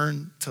could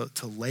learn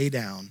to lay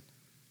down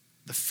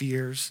the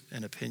fears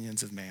and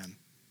opinions of man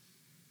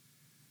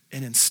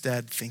and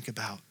instead think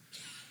about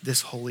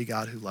this holy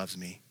God who loves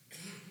me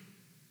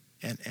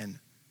and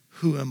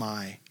who am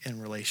I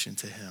in relation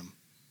to him.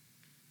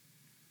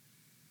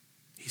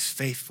 He's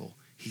faithful,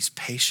 he's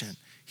patient,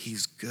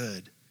 he's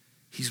good,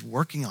 he's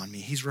working on me,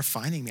 he's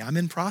refining me. I'm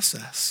in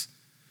process,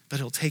 but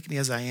he'll take me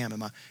as I am.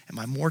 Am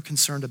I more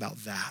concerned about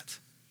that?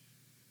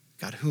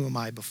 God, who am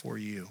I before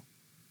you?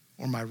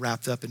 Or am I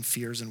wrapped up in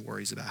fears and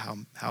worries about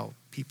how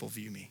people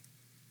view me?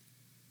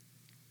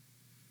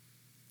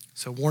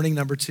 So warning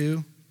number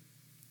 2,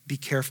 be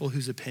careful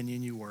whose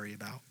opinion you worry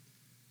about.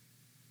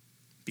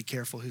 Be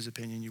careful whose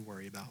opinion you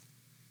worry about.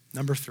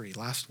 Number 3,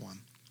 last one.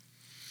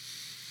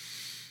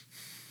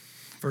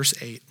 Verse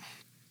 8.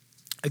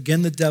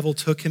 Again, the devil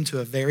took him to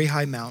a very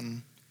high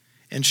mountain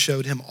and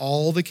showed him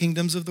all the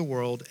kingdoms of the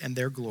world and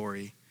their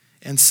glory,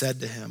 and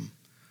said to him,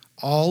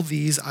 all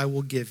these I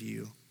will give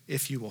you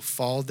if you will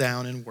fall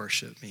down and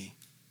worship me.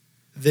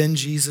 Then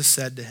Jesus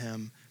said to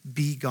him,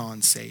 be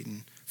gone,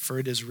 Satan, for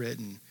it is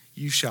written,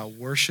 you shall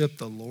worship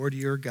the Lord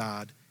your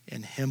God,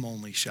 and him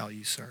only shall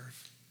you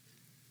serve.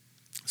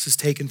 This is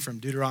taken from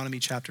Deuteronomy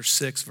chapter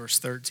 6, verse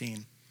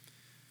 13.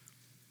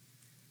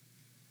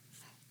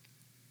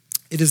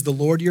 It is the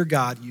Lord your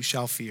God you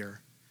shall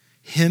fear.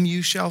 Him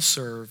you shall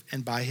serve,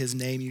 and by his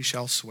name you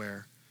shall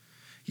swear.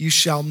 You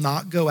shall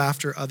not go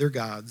after other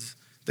gods,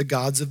 the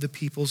gods of the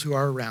peoples who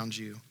are around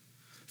you.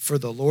 For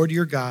the Lord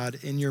your God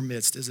in your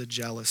midst is a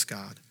jealous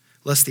God,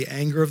 lest the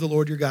anger of the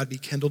Lord your God be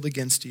kindled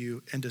against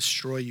you and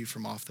destroy you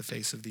from off the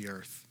face of the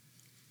earth.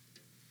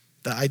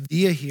 The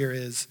idea here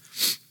is,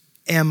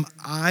 am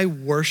I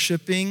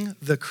worshiping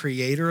the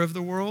creator of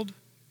the world,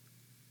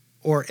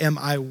 or am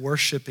I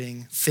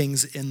worshiping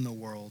things in the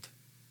world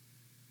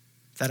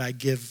that I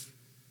give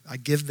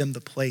them the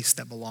place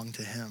that belong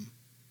to him?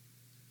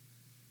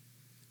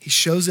 He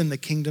shows him the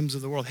kingdoms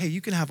of the world. Hey,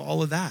 you can have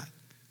all of that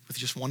with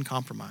just one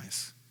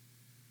compromise.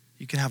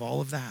 You can have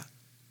all of that.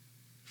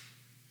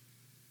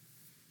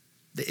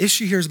 The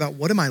issue here is about,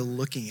 what am I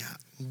looking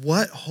at?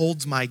 What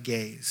holds my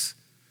gaze?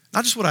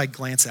 Not just what I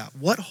glance at.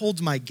 What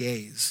holds my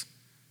gaze?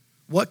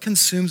 What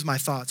consumes my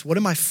thoughts? What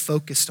am I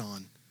focused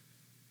on?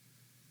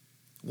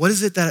 What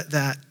is it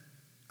that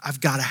I've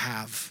got to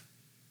have?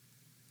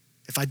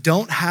 If I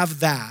don't have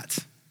that,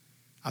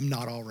 I'm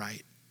not all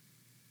right.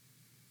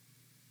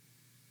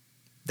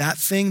 That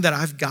thing that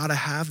I've got to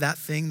have, that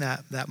thing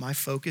that my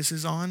focus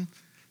is on,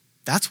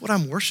 that's what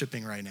I'm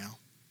worshiping right now.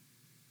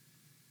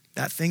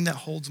 That thing that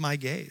holds my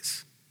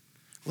gaze.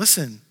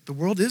 Listen, the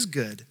world is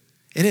good,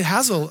 and it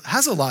has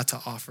a lot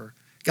to offer.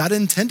 God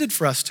intended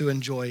for us to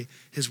enjoy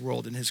his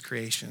world and his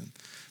creation.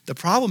 The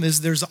problem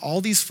is there's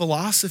all these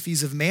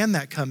philosophies of man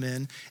that come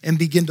in and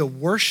begin to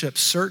worship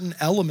certain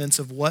elements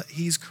of what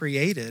he's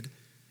created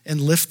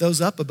and lift those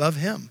up above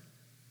him.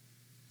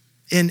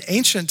 In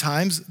ancient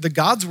times, the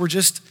gods were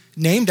just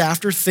named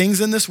after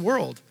things in this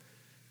world.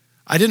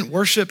 I didn't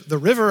worship the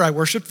river, I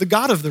worshiped the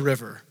god of the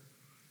river.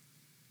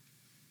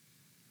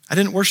 I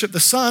didn't worship the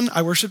sun,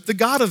 I worshiped the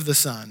god of the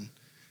sun.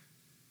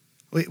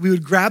 We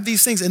would grab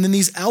these things, and then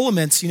these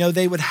elements,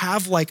 they would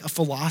have like a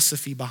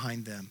philosophy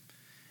behind them.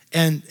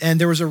 And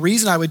there was a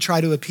reason I would try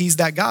to appease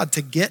that God,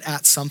 to get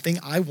at something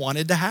I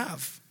wanted to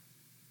have.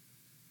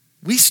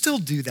 We still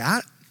do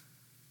that.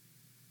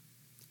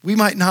 We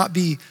might not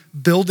be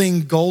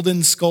building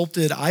golden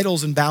sculpted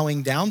idols and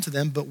bowing down to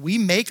them, but we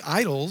make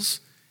idols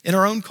in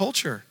our own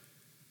culture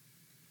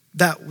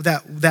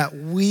that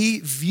we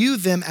view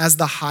them as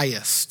the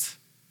highest.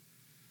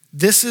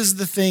 This is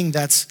the thing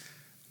that's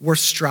worth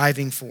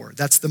striving for.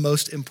 That's the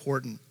most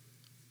important.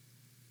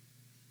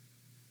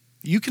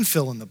 You can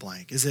fill in the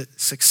blank. Is it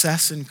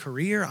success in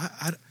career?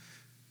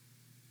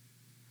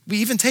 We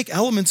even take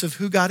elements of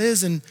who God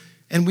is and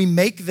we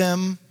make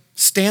them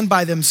stand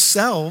by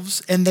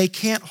themselves, and they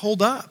can't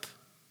hold up.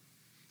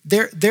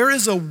 There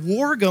is a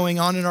war going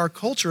on in our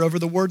culture over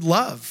the word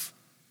love.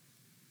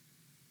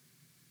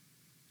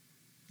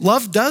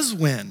 Love does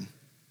win.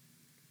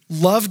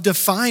 Love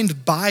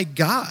defined by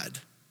God,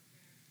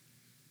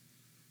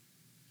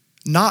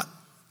 not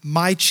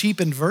my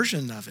cheapened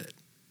version of it.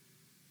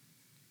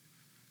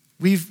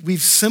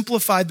 We've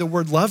simplified the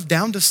word love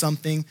down to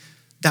something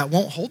that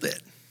won't hold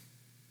it.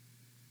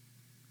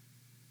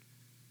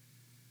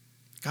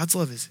 God's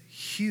love is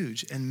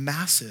huge and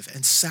massive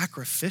and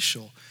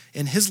sacrificial,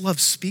 and his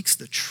love speaks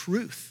the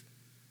truth.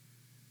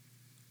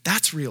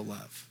 That's real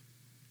love.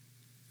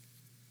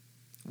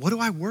 What do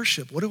I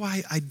worship? What do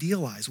I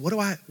idealize? What do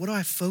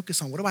I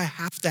focus on? What do I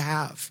have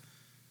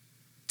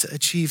to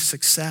achieve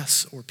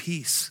success or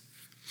peace?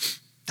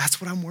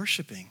 That's what I'm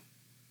worshiping.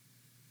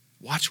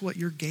 Watch what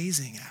you're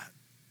gazing at.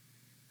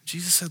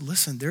 Jesus said,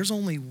 listen, there's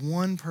only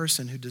one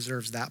person who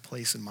deserves that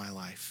place in my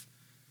life,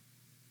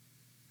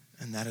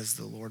 and that is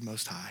the Lord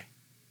Most High.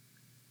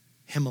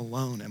 Him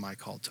alone am I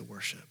called to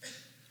worship.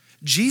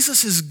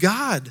 Jesus is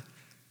God,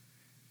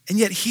 and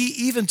yet he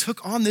even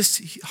took on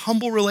this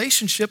humble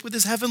relationship with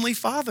his heavenly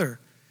Father.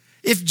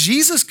 If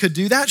Jesus could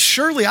do that,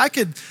 surely I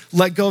could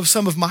let go of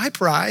some of my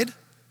pride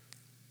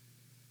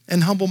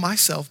and humble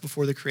myself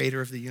before the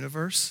creator of the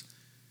universe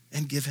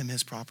and give him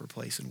his proper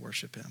place and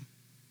worship him.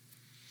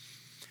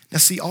 Now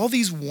see, all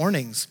these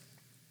warnings,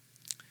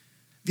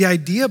 the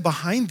idea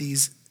behind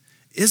these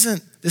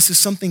isn't this is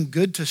something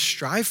good to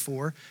strive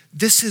for.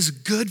 This is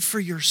good for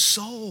your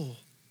soul.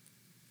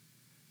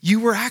 You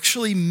were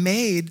actually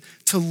made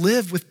to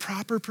live with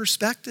proper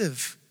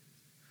perspective.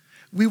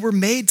 We were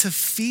made to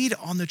feed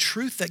on the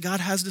truth that God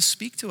has to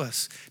speak to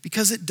us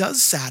because it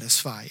does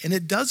satisfy and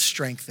it does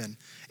strengthen,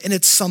 and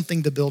it's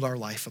something to build our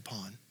life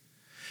upon.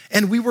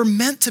 And we were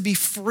meant to be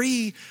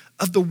free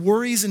of the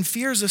worries and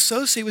fears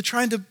associated with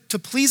trying to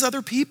please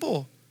other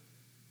people.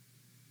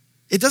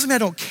 It doesn't mean I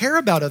don't care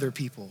about other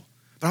people,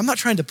 but I'm not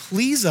trying to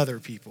please other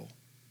people.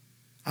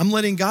 I'm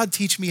letting God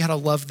teach me how to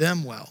love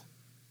them well,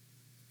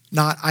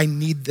 not I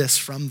need this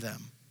from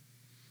them.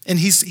 And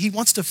he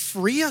wants to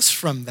free us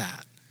from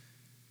that.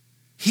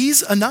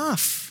 He's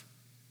enough.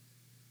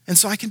 And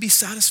so I can be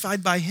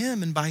satisfied by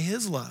him and by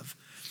his love.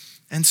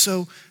 And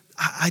so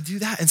I do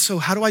that. And so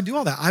how do I do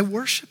all that? I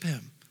worship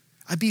him.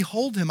 I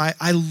behold him.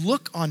 I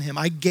look on him.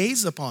 I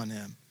gaze upon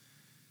him.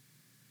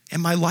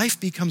 And my life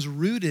becomes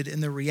rooted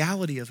in the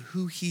reality of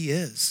who he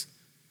is.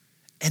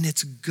 And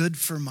it's good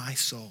for my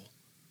soul.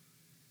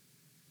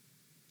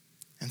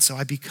 And so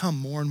I become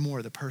more and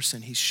more the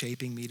person he's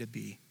shaping me to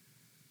be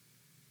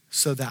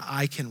so that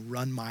I can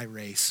run my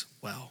race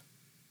well.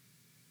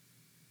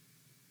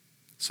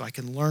 So I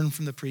can learn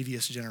from the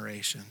previous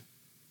generation.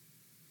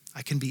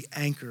 I can be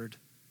anchored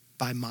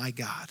by my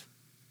God,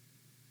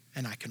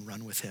 and I can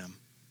run with him.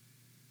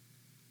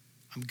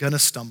 I'm gonna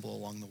stumble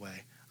along the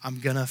way. I'm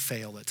gonna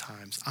fail at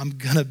times. I'm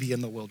gonna be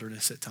in the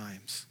wilderness at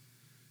times.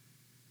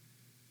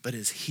 But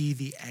is he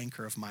the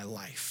anchor of my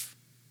life?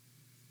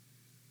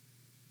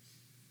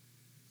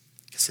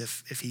 Because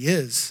if he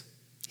is,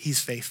 he's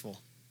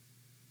faithful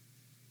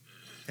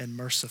and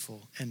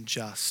merciful and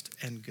just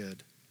and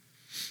good.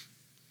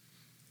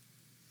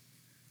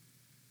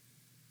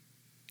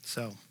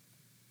 So,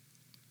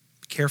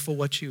 be careful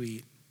what you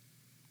eat.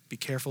 Be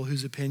careful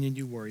whose opinion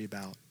you worry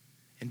about.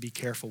 And be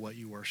careful what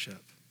you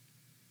worship.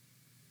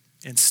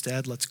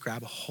 Instead, let's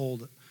grab a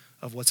hold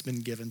of what's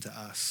been given to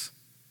us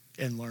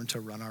and learn to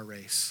run our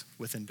race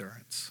with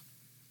endurance.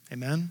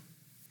 Amen?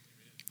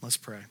 Let's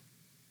pray.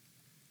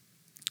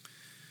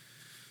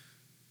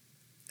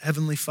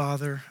 Heavenly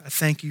Father, I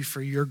thank you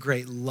for your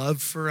great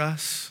love for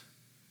us.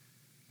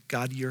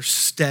 God, your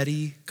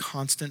steady,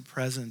 constant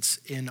presence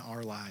in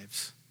our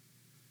lives.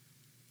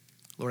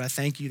 Lord, I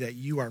thank you that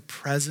you are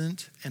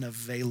present and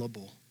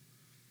available.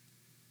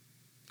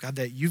 God,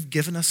 that you've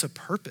given us a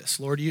purpose.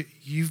 Lord,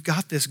 you've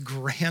got this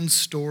grand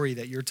story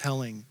that you're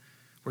telling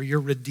where you're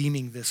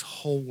redeeming this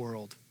whole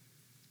world.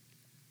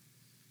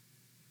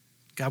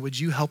 God, would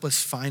you help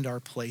us find our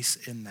place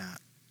in that?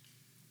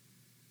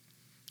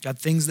 God,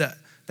 things that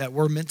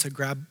we're meant to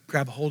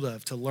grab hold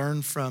of, to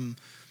learn from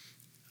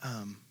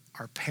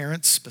our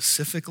parents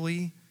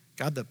specifically,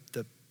 God,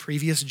 the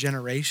previous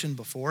generation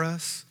before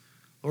us.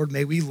 Lord,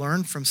 may we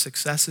learn from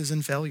successes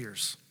and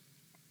failures.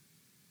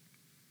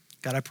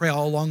 God, I pray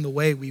all along the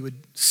way we would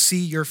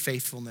see your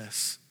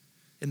faithfulness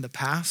in the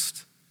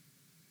past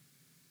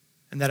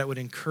and that it would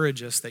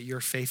encourage us that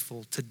you're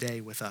faithful today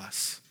with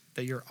us,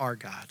 that you're our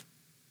God.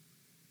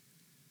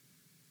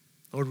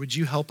 Lord, would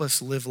you help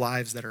us live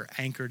lives that are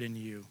anchored in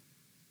you?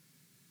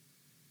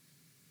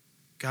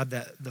 God,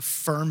 that the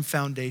firm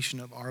foundation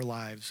of our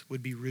lives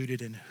would be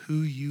rooted in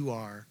who you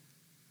are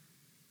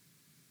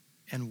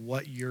and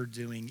what you're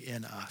doing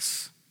in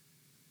us.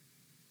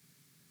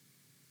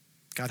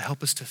 God,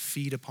 help us to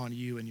feed upon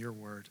you and your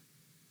word.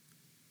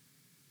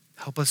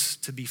 Help us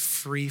to be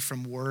free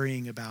from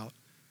worrying about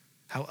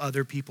how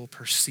other people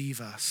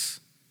perceive us.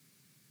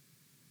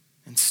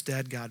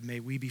 Instead, God, may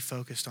we be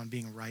focused on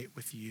being right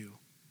with you.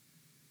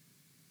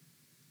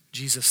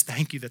 Jesus,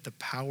 thank you that the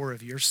power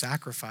of your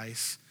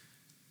sacrifice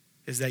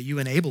is that you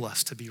enable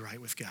us to be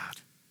right with God.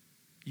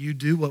 You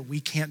do what we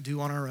can't do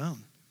on our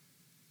own.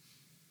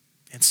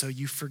 And so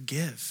you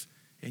forgive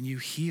and you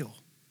heal.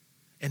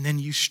 And then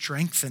you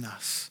strengthen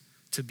us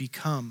to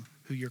become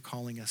who you're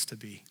calling us to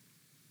be.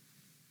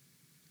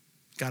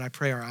 God, I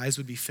pray our eyes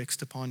would be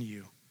fixed upon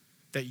you,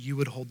 that you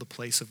would hold the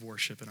place of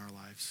worship in our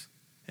lives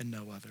and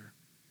no other.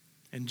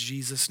 In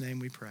Jesus' name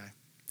we pray.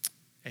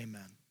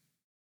 Amen.